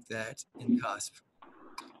will keep that in CUSP.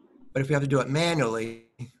 But if we have to do it manually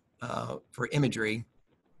for imagery,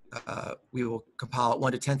 we will compile it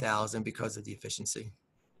 1 to 10,000 because of the efficiency.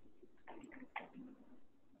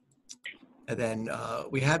 And then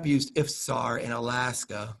we have used IFSAR in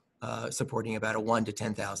Alaska, supporting about a 1 to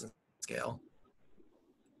 10,000 scale.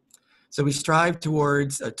 So we strive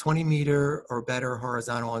towards a 20 meter or better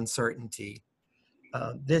horizontal uncertainty.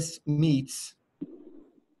 This meets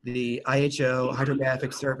the IHO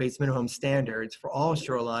Hydrographic Survey's minimum standards for all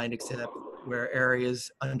shoreline except where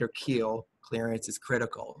areas under keel clearance is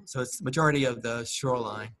critical. So it's the majority of the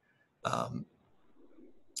shoreline.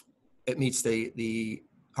 It meets the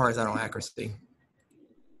horizontal accuracy.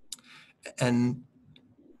 And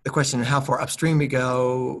the question of how far upstream we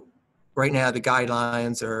go, right now the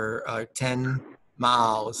guidelines are 10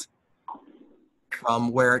 miles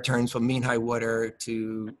from where it turns from mean high water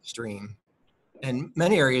to stream. And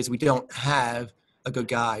many areas we don't have a good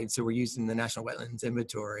guide, so we're using the National Wetlands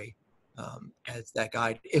Inventory as that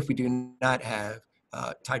guide if we do not have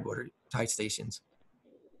tide stations.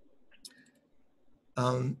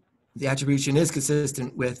 The attribution is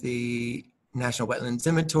consistent with the National Wetlands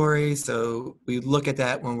Inventory, so we look at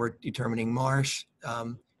that when we're determining marsh.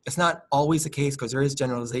 It's not always the case because there is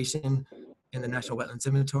generalization in the National Wetlands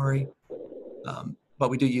Inventory, but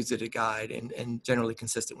we do use it as a guide and generally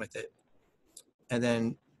consistent with it. And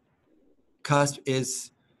then CUSP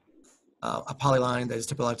is a polyline that is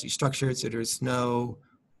topologically structured, so there's no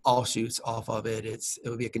offshoots off of it. It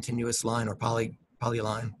would be a continuous line or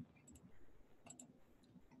polyline.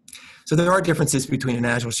 So there are differences between the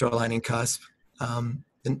national shoreline and CUSP.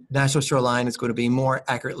 The national shoreline is going to be more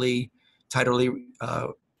accurately tidally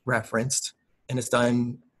referenced, and it's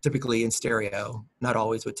done typically in stereo, not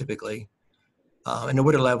always, but typically. And the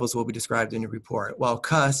water levels will be described in the report. While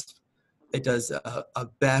CUSP, it does a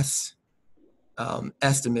best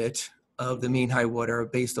estimate of the mean high water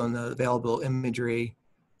based on the available imagery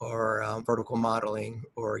or vertical modeling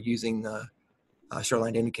or using the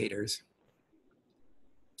shoreline indicators.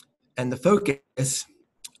 And the focus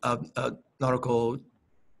of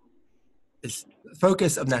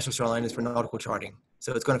national shoreline is for nautical charting.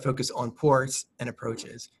 So it's going to focus on ports and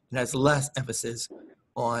approaches, and has less emphasis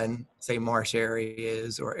on, say, marsh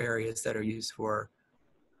areas or areas that are used for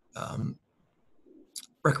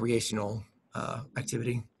recreational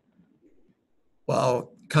activity.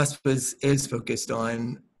 While CUSP is focused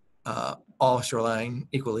on all shoreline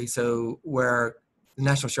equally, so where the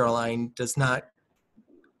national shoreline does not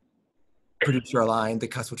produce shoreline, the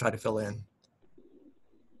CUSP will try to fill in.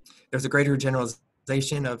 There's a greater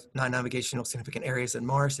generalization of non-navigational significant areas in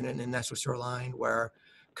marsh and in the national shoreline, where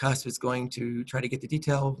CUSP is going to try to get the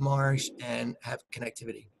detail of marsh and have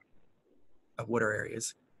connectivity. of water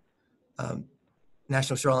areas.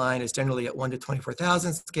 National shoreline is generally at 1 to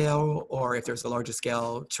 24,000 scale, or if there's a larger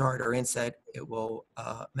scale chart or inset, it will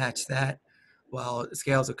match that. While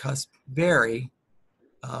scales of cusp vary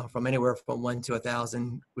from anywhere from 1 to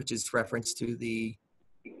 1,000, which is reference to the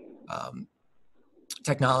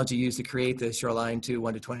technology used to create the shoreline, to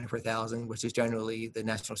 1 to 24,000, which is generally the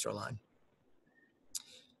national shoreline.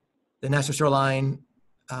 The national shoreline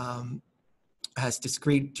has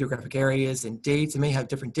discrete geographic areas and dates. It may have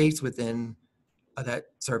different dates within that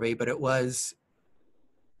survey, but it was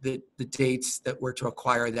the dates that were to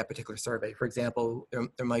acquire that particular survey. For example,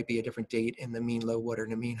 there might be a different date in the mean low water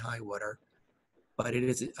and the mean high water, but it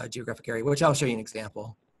is a geographic area, which I'll show you an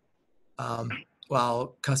example.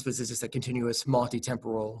 While cusp is just a continuous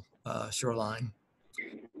multi-temporal shoreline.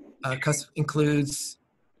 Cusp includes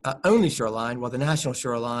only shoreline, while the national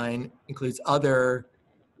shoreline includes other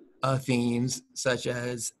themes such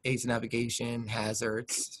as aids to navigation,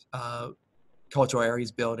 hazards, cultural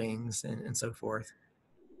areas, buildings, and so forth.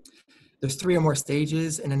 There's 3 or more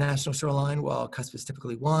stages in a national shoreline, while cusp is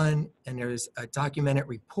typically 1, and there's a documented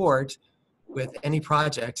report with any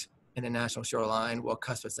project in a national shoreline, while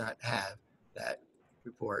cusp does not have that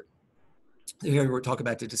report. Here we're talking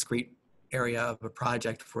about the discrete area of a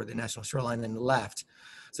project for the national shoreline on the left.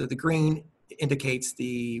 So the green indicates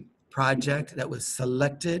the project that was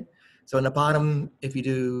selected. So in the bottom, if you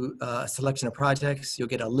do a selection of projects, you'll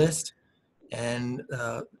get a list, and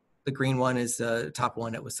the green one is the top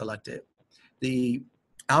one that was selected. The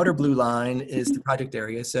outer blue line is the project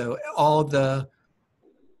area. So all the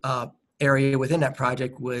area within that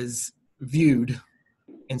project was viewed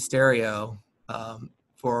in stereo,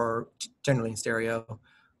 generally in stereo,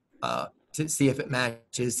 to see if it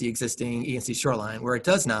matches the existing E&C shoreline. Where it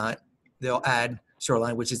does not, they'll add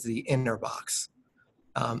shoreline, which is the inner box.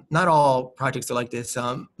 Not all projects are like this.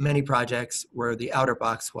 Many projects where the outer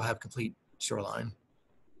box will have complete shoreline,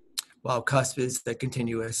 while cusp is the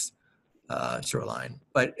continuous shoreline.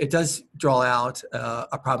 But it does draw out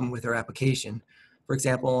a problem with their application. For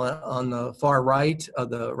example, on the far right of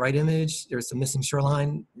the right image, there's some missing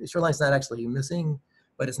shoreline. The shoreline's not actually missing,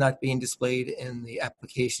 but it's not being displayed in the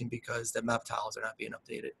application because the map tiles are not being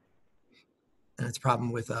updated. And it's a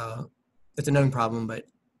problem with, it's a known problem, but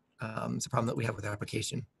it's a problem that we have with our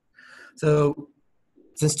application. So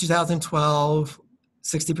since 2012,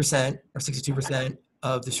 60% or 62%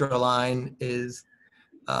 of the shoreline is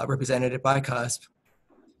represented by cusp.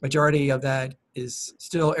 Majority of that is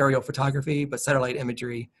still aerial photography, but satellite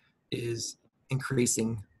imagery is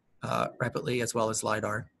increasing rapidly, as well as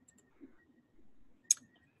LiDAR.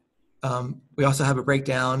 We also have a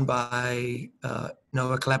breakdown by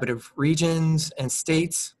NOAA collaborative regions and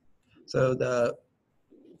states. So the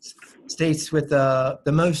states with the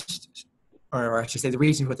most, or I should say the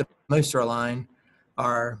regions with the most shoreline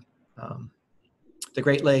are the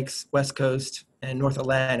Great Lakes, West Coast, and North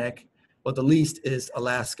Atlantic. Well, the least is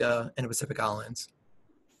Alaska and the Pacific Islands.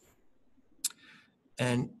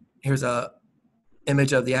 And here's a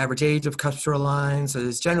image of the average age of cusp shoreline. So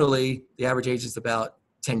it's generally, the average age is about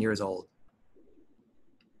 10 years old.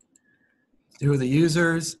 Who are the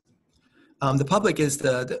users? The public is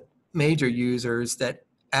the major users that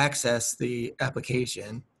access the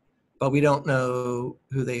application, but we don't know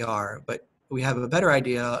who they are. But we have a better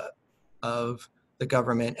idea of the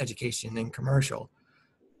government, education, and commercial.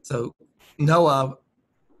 So NOAA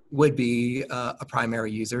would be a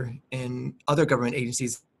primary user, and other government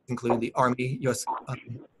agencies include the Army,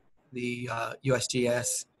 the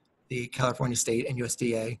USGS, the California State, and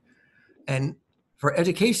USDA. And for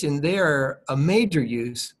education, they are a major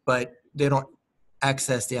use, but they don't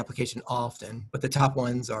access the application often. But the top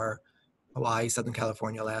ones are Hawaii, Southern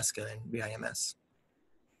California, Alaska, and BIMS.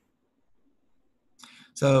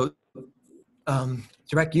 So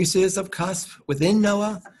direct uses of cusp within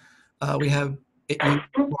NOAA. We have it used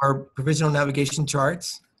for provisional navigation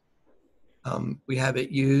charts. We have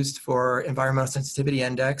it used for environmental sensitivity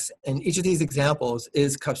index, and each of these examples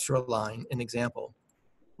is cusp shoreline, an example.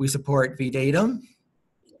 We support VDATM,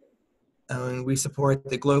 and we support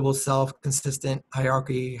the global self-consistent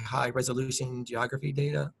hierarchy high resolution geography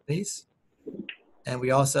database. And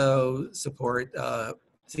we also support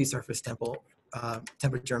sea surface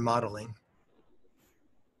temperature modeling.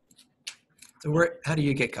 So how do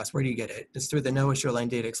you get cusp? Where do you get it? It's through the NOAA Shoreline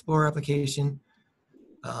Data Explorer application.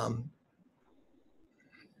 And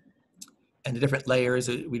the different layers,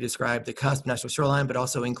 we describe the cusp national shoreline, but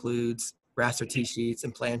also includes raster T-sheets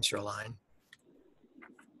and planned shoreline.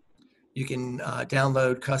 You can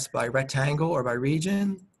download cusp by rectangle or by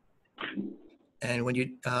region. And when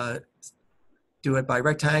you do it by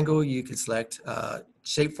rectangle, you can select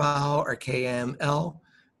shapefile or KML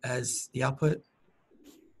as the output.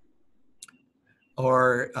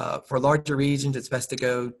 Or for larger regions, it's best to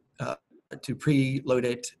go to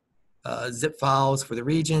pre-loaded zip files for the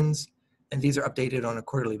regions, and these are updated on a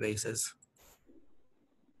quarterly basis.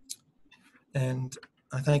 And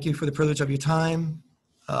I thank you for the privilege of your time.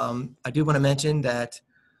 I do want to mention that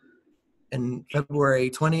in February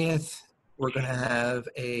 20th, we're going to have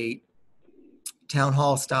a town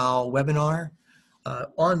hall style webinar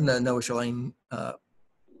on the NOAA Shoreline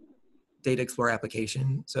Data Explorer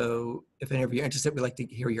application. So if any of you are interested, we'd like to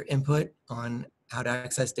hear your input on how to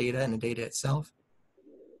access data and the data itself.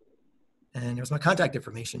 And here's my contact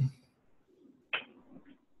information.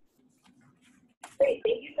 Great,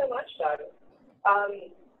 thank you so much, Doug.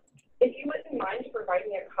 If you wouldn't mind providing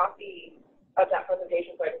me a copy of that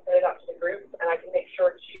presentation so I can send it out to the group, and I can make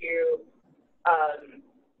sure to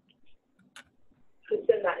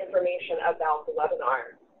send that information about the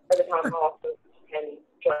webinar for the town hall so you can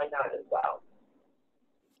join that as well.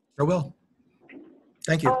 Sure will.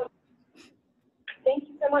 Thank you. Thank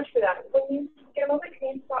you so much for that. When you get a moment,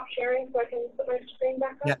 can you stop sharing so I can put my screen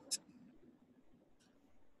back up? Yes.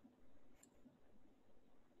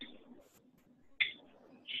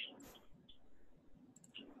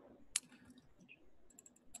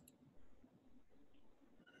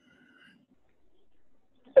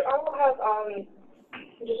 So I will have, in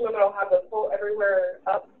just a moment, I'll have the poll everywhere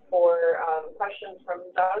up for questions from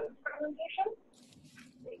Doug's presentation.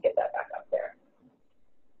 Let me get that back up there.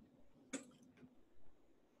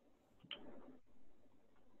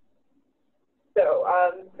 So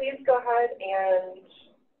please go ahead and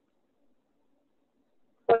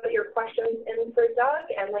put your questions in for Doug.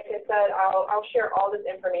 And like I said, I'll share all this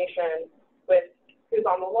information with who's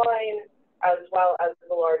on the line, as well as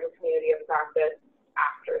the larger community of practice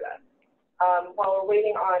after this. While we're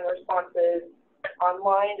waiting on responses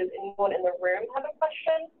online, does anyone in the room have a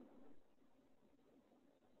question?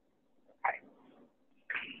 Okay.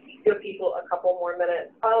 Give people a couple more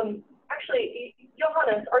minutes. Actually,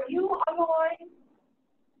 Johannes, are you on the line?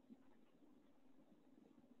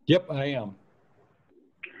 Yep, I am.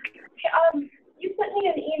 You sent me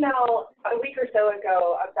an email a week or so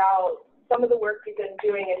ago about some of the work you've been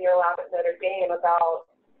doing in your lab at Notre Dame about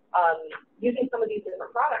using some of these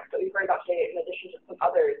different products that we've heard about today in addition to some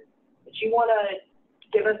others. Did you want to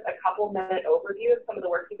give us a couple-minute overview of some of the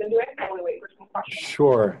work you've been doing while we wait for some questions?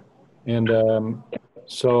 Sure. And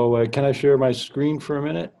so can I share my screen for a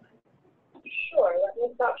minute? Sure. Let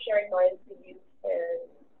me stop sharing mine so you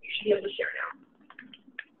should be able to share now.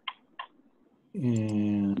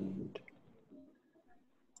 And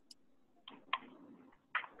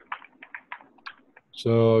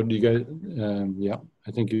so do you guys, yeah,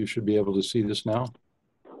 I think you should be able to see this now.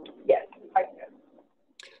 Yes, I can.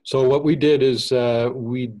 So what we did is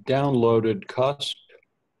we downloaded CUSP,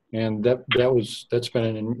 and that's been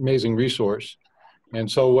an amazing resource. And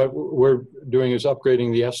so what we're doing is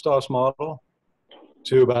upgrading the SDOS model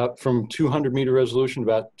to about from 200 meter resolution,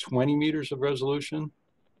 about 20 meters of resolution.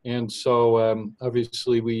 And so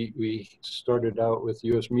obviously we started out with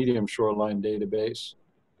US medium shoreline database.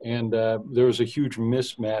 And there was a huge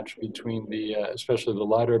mismatch between the, especially the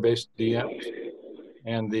LiDAR-based DMs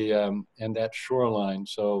and that shoreline.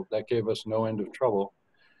 So that gave us no end of trouble.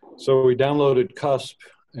 So we downloaded CUSP,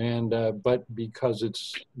 and but because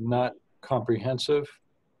it's not comprehensive,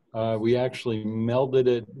 we actually melded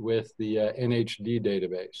it with the NHD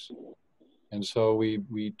database. And so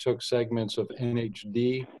we took segments of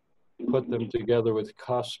NHD, put them together with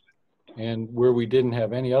CUSP, and where we didn't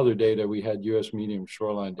have any other data, we had US medium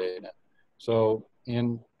shoreline data. So,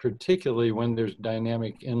 and particularly when there's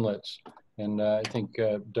dynamic inlets, and I think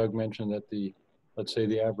Doug mentioned that let's say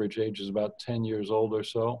the average age is about 10 years old or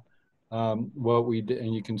so. What we did,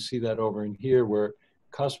 and you can see that over in here, where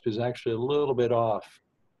CUSP is actually a little bit off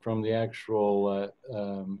from the actual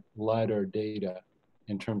LiDAR data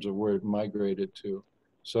in terms of where it migrated to.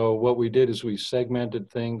 So what we did is we segmented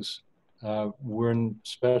things. We're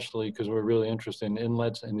especially, because we're really interested in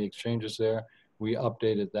inlets and the exchanges there, we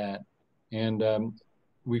updated that. And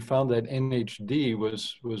we found that NHD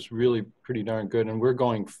was really pretty darn good. And we're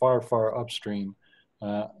going far, far upstream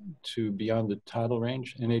to beyond the tidal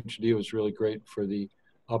range. NHD was really great for the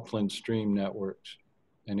upland stream networks.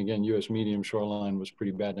 And again, US medium shoreline was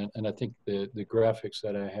pretty bad. And I think the graphics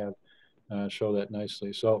that I have show that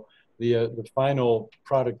nicely. So the final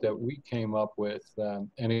product that we came up with,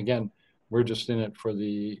 and again, we're just in it for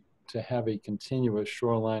to have a continuous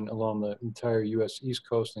shoreline along the entire US East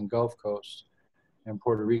Coast and Gulf Coast and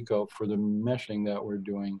Puerto Rico for the meshing that we're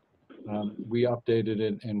doing. We updated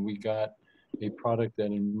it, and we got a product that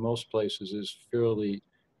in most places is fairly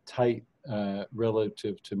tight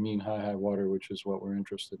relative to mean high water, which is what we're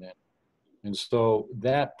interested in. And so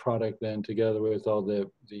that product then, together with all the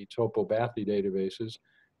topobathy databases,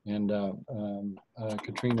 and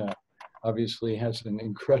Katrina obviously has an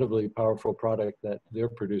incredibly powerful product that they're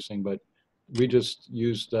producing, but we just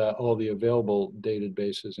used all the available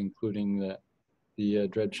databases, including the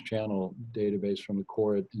dredge channel database from the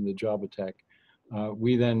Corps in the Java Tech.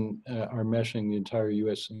 We then are meshing the entire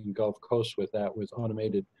US and Gulf Coast with that, with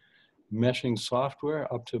automated meshing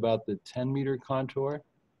software up to about the 10-meter contour.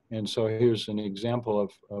 And so here's an example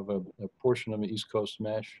of a portion of the East Coast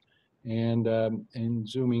mesh, and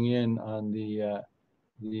zooming in on the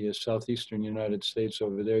southeastern United States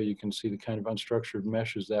over there, you can see the kind of unstructured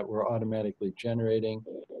meshes that we're automatically generating.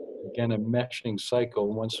 Again, a meshing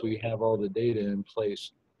cycle, once we have all the data in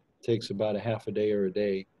place, takes about a half a day or a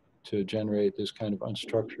day to generate this kind of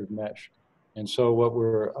unstructured mesh. And so what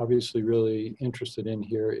we're obviously really interested in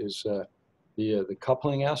here is the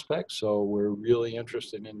coupling aspect. So we're really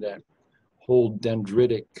interested in that whole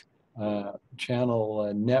dendritic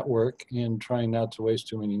channel network and trying not to waste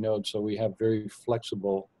too many nodes. So we have very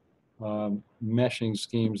flexible meshing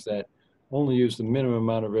schemes that only use the minimum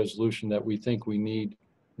amount of resolution that we think we need,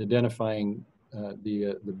 identifying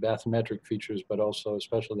the bathymetric features, but also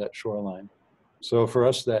especially that shoreline. So for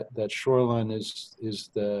us, that shoreline is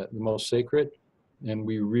the most sacred, and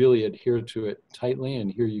we really adhere to it tightly.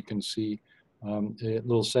 And here you can see a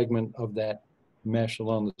little segment of that mesh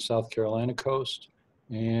along the South Carolina coast.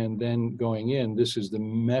 And then going in, this is the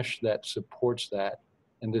mesh that supports that,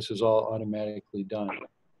 and this is all automatically done.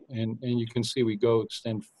 And you can see we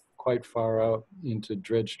extend quite far out into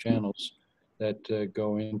dredge channels that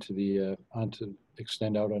go into the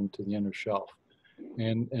extend out onto the inner shelf.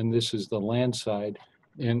 And this is the land side,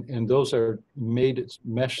 and those are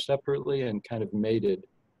meshed separately and kind of mated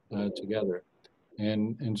together.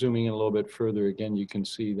 And zooming in a little bit further, again, you can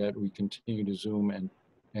see that we continue to zoom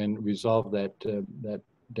and resolve that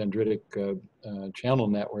dendritic channel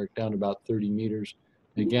network down to about 30 meters.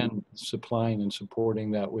 Again, supplying and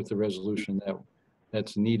supporting that with the resolution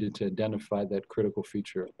that's needed to identify that critical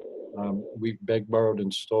feature. We've begged, borrowed,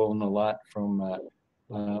 and stolen a lot from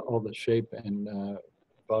all the shape and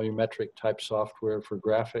volumetric type software for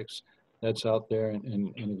graphics that's out there.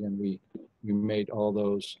 And again, we made all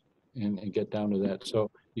those and get down to that. So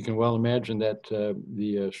you can well imagine that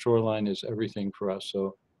the shoreline is everything for us.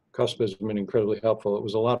 So CUSP has been incredibly helpful. It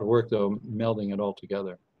was a lot of work though, melding it all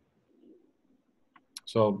together.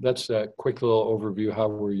 So that's a quick little overview how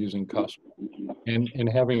we're using CUSP. And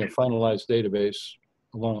having a finalized database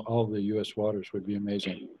along all the US waters would be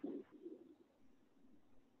amazing.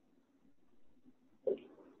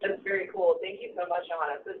 That's very cool. Thank you so much,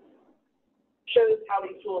 Johannes. This shows how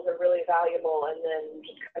these tools are really valuable, and then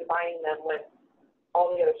just combining them with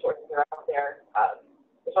all the other sources that are out there.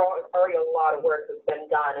 There's already a lot of work that's been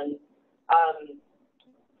done, and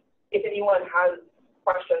if anyone has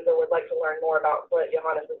questions or would like to learn more about what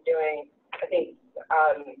Johannes is doing, I think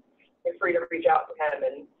you're free to reach out to him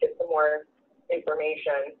and get some more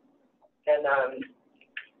information. And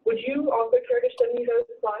would you also care to send me those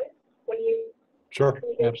slides when you? Sure,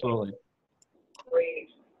 absolutely. Great.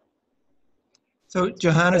 So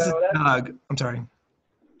Johannes, Doug, I'm sorry.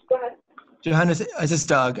 Go ahead. Johannes, this is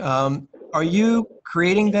Doug. Are you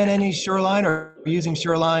creating then any shoreline, or using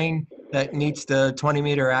shoreline that meets the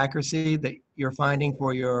 20-meter accuracy that you're finding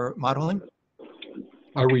for your modeling?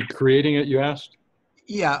 Are we creating it, you asked?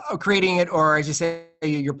 Yeah, creating it, or as you say,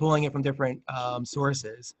 you're pulling it from different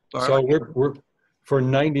sources. So we're for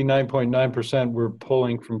 99.9%, we're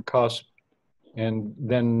pulling from CUSP, and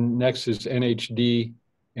then next is NHD,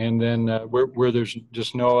 and then where there's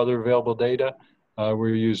just no other available data,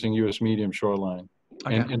 we're using US medium shoreline.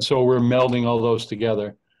 Okay. And so we're melding all those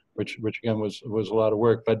together, which again was a lot of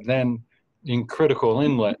work. But then in critical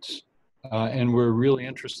inlets, and we're really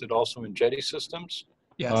interested also in jetty systems.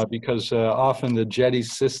 Yes. Because often the jetty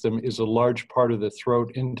system is a large part of the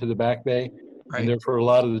throat into the back bay, right. And therefore a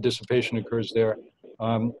lot of the dissipation occurs there.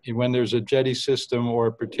 When there's a jetty system or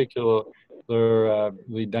a particularly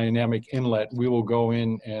dynamic inlet, we will go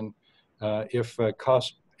in and if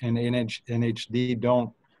CUSP and NHD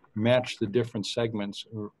don't match the different segments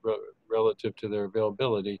relative to their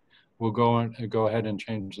availability, we'll go ahead and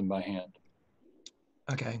change them by hand.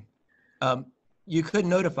 Okay. You could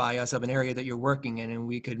notify us of an area that you're working in, and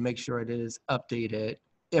we could make sure it is updated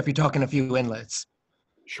if you're talking a few inlets.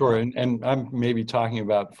 Sure, and I'm maybe talking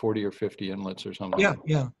about 40 or 50 inlets or something. Yeah,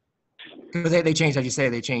 yeah. Because they change, as you say,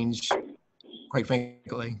 they change quite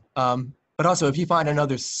frequently. But But also, if you find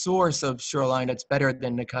another source of shoreline that's better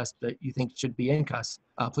than the cusp that you think should be in cusp,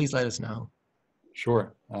 please let us know.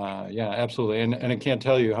 Sure. Yeah, absolutely. And I can't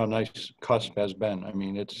tell you how nice cusp has been. I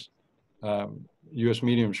mean, it's U.S.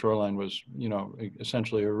 medium shoreline was, you know,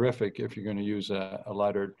 essentially horrific if you're going to use a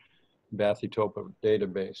lighter bathytopo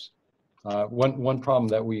database. One problem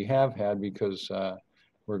that we have had, because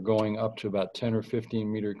we're going up to about 10 or 15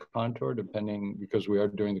 meter contour, depending, because we are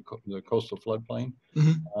doing the coastal floodplain,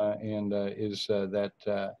 is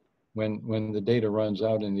that when the data runs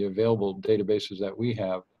out in the available databases that we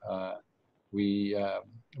have, we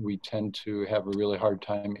tend to have a really hard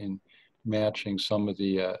time in matching some of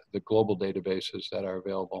the global databases that are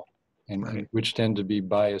available, and which tend to be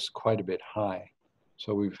biased quite a bit high.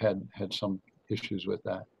 So we've had some issues with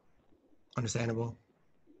that. Understandable.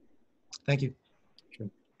 Thank you. Sure.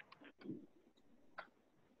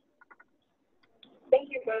 Thank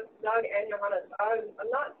you both, Doug and Johannes. I'm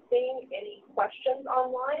not seeing any questions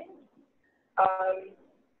online.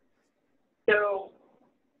 So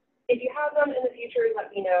if you have them in the future,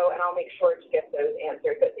 let me know and I'll make sure to get those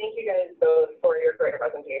answered. But thank you guys both for your great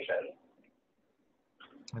presentation.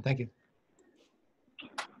 Thank you.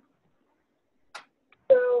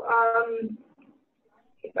 So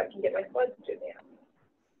if I can get my slides to advance.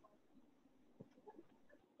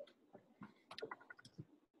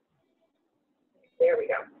 There we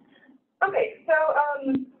go. Okay, so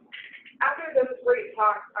after those great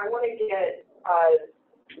talks, I want to get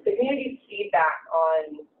the community's feedback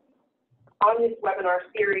on this webinar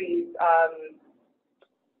series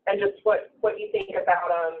and just what you think about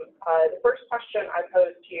them. The first question I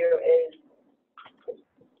pose to you is,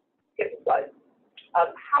 skip the slide.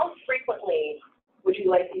 How frequently would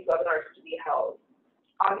you like these webinars to be held?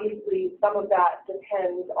 Obviously, some of that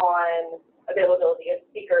depends on availability of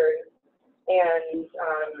speakers and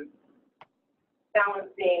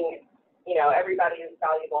balancing, you know, everybody's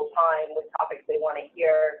valuable time with topics they want to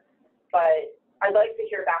hear. But I'd like to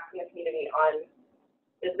hear back from the community on,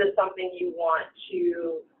 is this something you want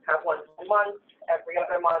to have once a month, every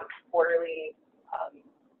other month, quarterly?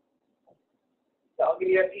 So I'll give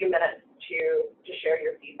you a few minutes to share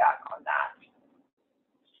your feedback on that.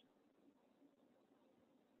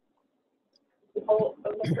 The poll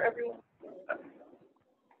open for everyone? Okay.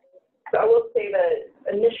 So I will say that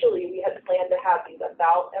initially we had planned to have these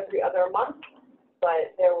about every other month,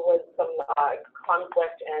 but there was some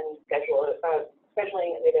conflict and scheduling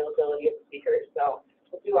and availability of speakers. So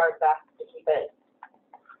we'll do our best to keep it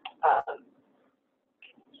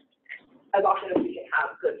as often as we can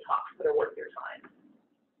have good talks that are worth your time.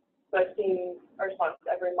 So I've seen our response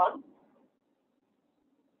every month.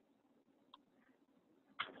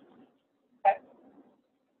 Okay.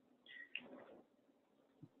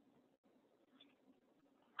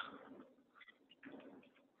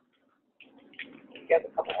 You have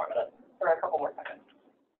a couple more minutes, or a couple more seconds.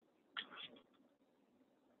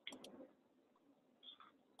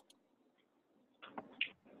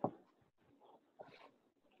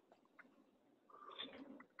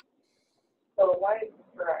 So why is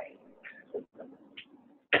this right?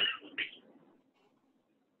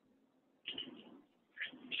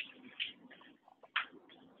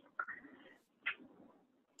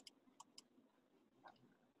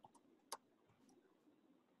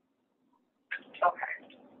 Okay.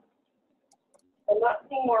 I'm not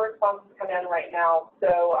seeing more responses come in right now,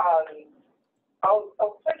 so I'll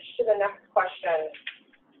switch to the next question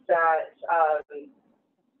that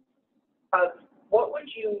what would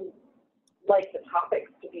you like the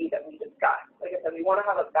topics to be that we discuss? Like I said, we want to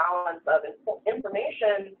have a balance of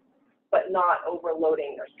information, but not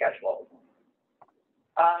overloading their schedules.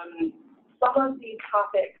 Some of these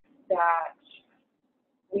topics that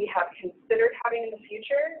we have considered having in the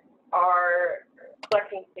future are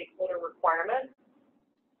collecting stakeholder requirements.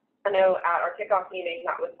 I know at our kickoff meeting,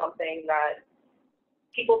 that was something that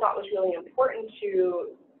people thought was really important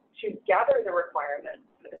to gather the requirements.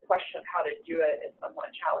 But the question of how to do it is somewhat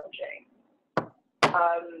challenging.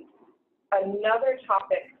 Another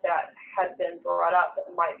topic that has been brought up that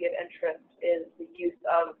might be of interest is the use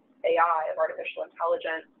of AI, of artificial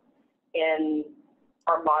intelligence, in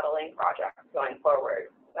our modeling projects going forward.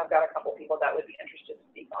 I've got a couple people that would be interested to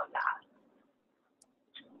speak on that.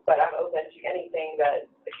 But I'm open to anything that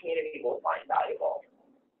the community will find valuable.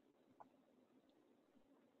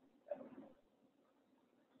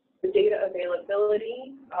 The data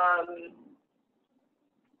availability.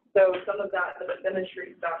 So some of that, the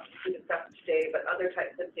bathymetry stuff we discussed today, but other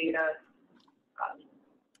types of data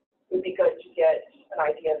would be good to get an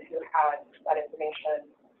idea of who had that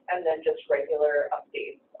information, and then just regular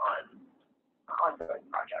updates on ongoing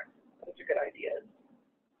projects. Those are good ideas.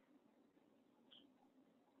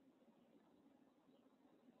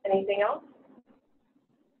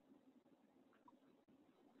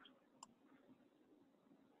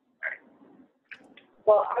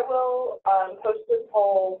 Well, I will post this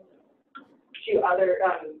poll to other,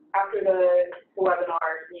 after the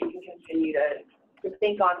webinar, you can continue to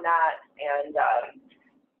think on that and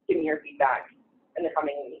give me your feedback in the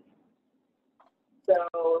coming weeks.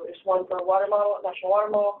 So there's one for water model, national water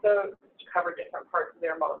model code, to cover different parts of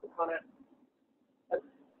their model component. That's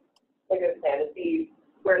a good plan to see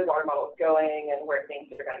where the water model is going and where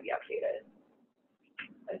things are going to be updated.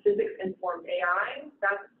 And physics-informed AI,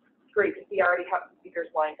 that's great to see. I already have some speakers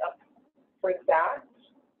lined up for that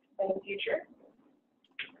in the future.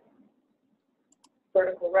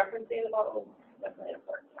 Vertical referencing the model is definitely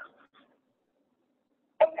important.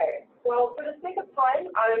 Okay, well, for the sake of time,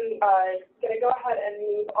 I'm going to go ahead and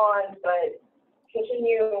move on, but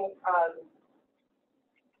continue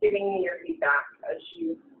giving me your feedback as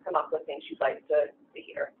you come up with things you'd like to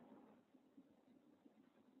hear.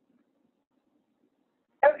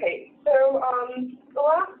 Okay, so the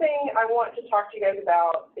last thing I want to talk to you guys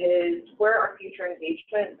about is where our future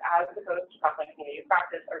engagements as the Coast Coastline Community of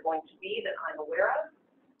Practice are going to be that I'm aware of.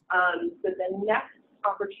 So the next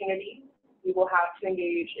opportunity we will have to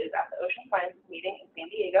engage is at the Ocean Sciences meeting in San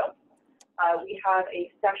Diego. We have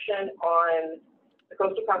a session on the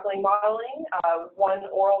coastal coupling modeling, one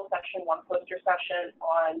oral session, one poster session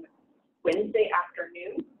on Wednesday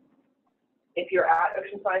afternoon. If you're at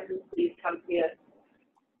Ocean Sciences, please come see us.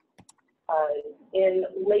 In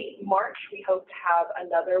late March, we hope to have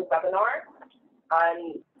another webinar.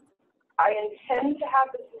 I intend to have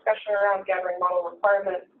this discussion around gathering model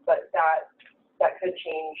requirements, but that could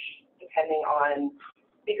change depending on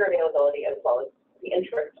speaker availability as well as the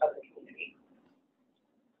interest of the community.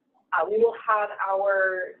 We will have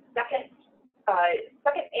our second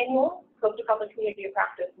annual Coastal Coupling Community of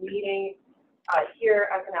Practice meeting here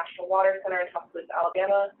at the National Water Center in Tuscaloosa,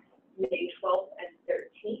 Alabama, May 12th and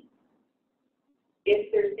 13th.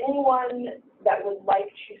 If there's anyone that would like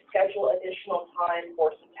to schedule additional time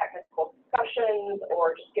for some technical discussions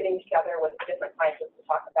or just getting together with different scientists to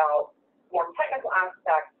talk about more technical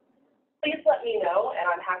aspects, please let me know, and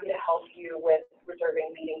I'm happy to help you with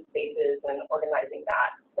reserving meeting spaces and organizing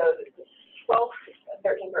that. So the 12th,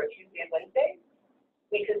 13th are Tuesday and Wednesday.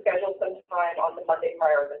 We could schedule some time on the Monday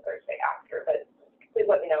prior or the Thursday after, but please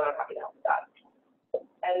let me know, and I'm happy to help with that.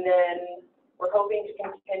 And then we're hoping to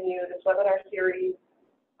continue this webinar series.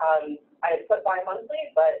 I had put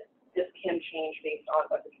bi-monthly, but this can change based on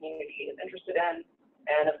what the community is interested in.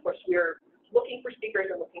 And of course, we're looking for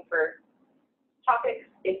speakers and looking for topics.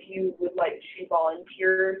 If you would like to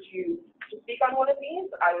volunteer to speak on one of these,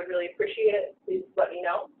 I would really appreciate it. Please let me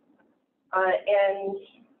know. And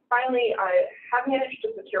finally, I have managed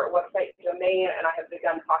to secure a website domain, and I have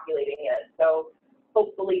begun populating it. So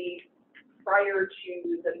hopefully, prior to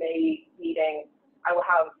the May meeting, I will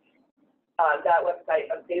have that website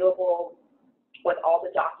available with all the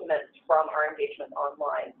documents from our engagements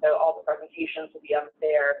online. So all the presentations will be up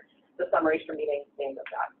there, the summaries for meetings, things of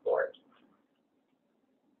that sort.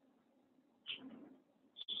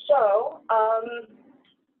 So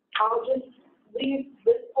I'll just leave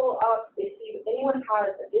this poll up. If anyone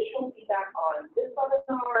has additional feedback on this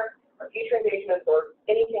webinar or future engagements or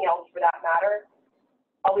anything else for that matter,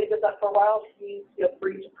 I'll leave this up for a while. Please feel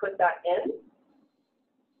free to put that in.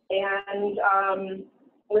 And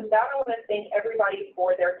with that, I want to thank everybody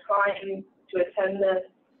for their time to attend this.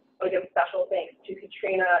 I want to give special thanks to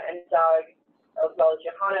Katrina and Doug, as well as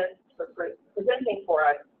Johannes, for presenting for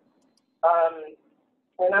us.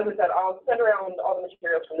 And as I said, I'll send around all the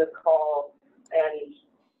materials from this call and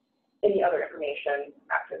any other information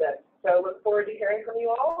after this. So look forward to hearing from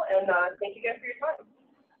you all, and thank you again for your time.